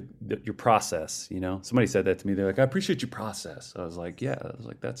your process. Somebody said that to me. They're like, I appreciate your process. I was like, yeah. I was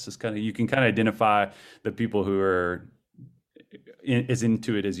like, that's just kind of, you can kind of identify the people who are as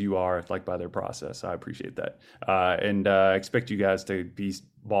into it as you are, like by their process. I appreciate that. And I expect you guys to be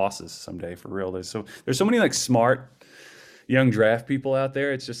bosses someday for real. There's so many like smart young draft people out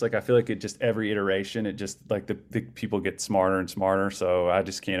there. It's just like, I feel like it just every iteration, it just like the people get smarter and smarter. So I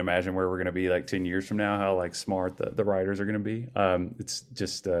just can't imagine where we're going to be like 10 years from now, how like smart the writers are going to be. It's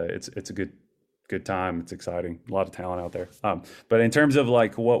just, it's a good time. It's exciting. A lot of talent out there. But in terms of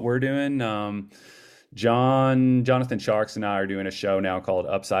like what we're doing, Jonathan Sharks and I are doing a show now called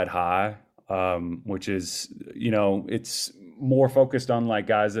Upside High, which is, it's more focused on like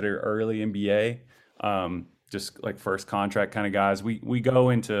guys that are early NBA, just like first contract kind of guys. We go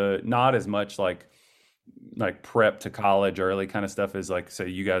into not as much like prep to college early kind of stuff as like say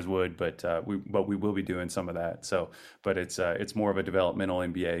you guys would, but we will be doing some of that. So, but it's more of a developmental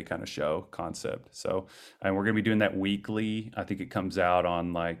NBA kind of show concept. So, and we're gonna be doing that weekly. I think it comes out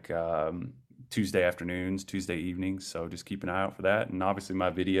on like Tuesday afternoons, Tuesday evenings. So just keep an eye out for that. And obviously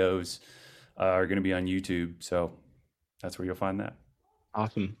my videos are gonna be on YouTube. So that's where you'll find that.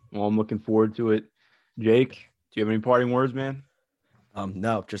 Awesome. Well, I'm looking forward to it. Jake, do you have any parting words, man?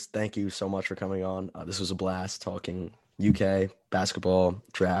 No, just thank you so much for coming on. This was a blast talking UK, basketball,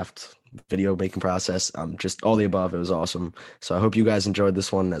 draft, video making process, just all the above. It was awesome. So I hope you guys enjoyed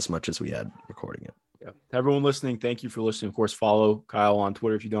this one as much as we had recording it. Yeah. To everyone listening, thank you for listening. Of course, follow Kyle on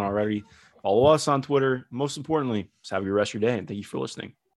Twitter if you don't already. Follow us on Twitter. Most importantly, just have a good rest of your day, and thank you for listening.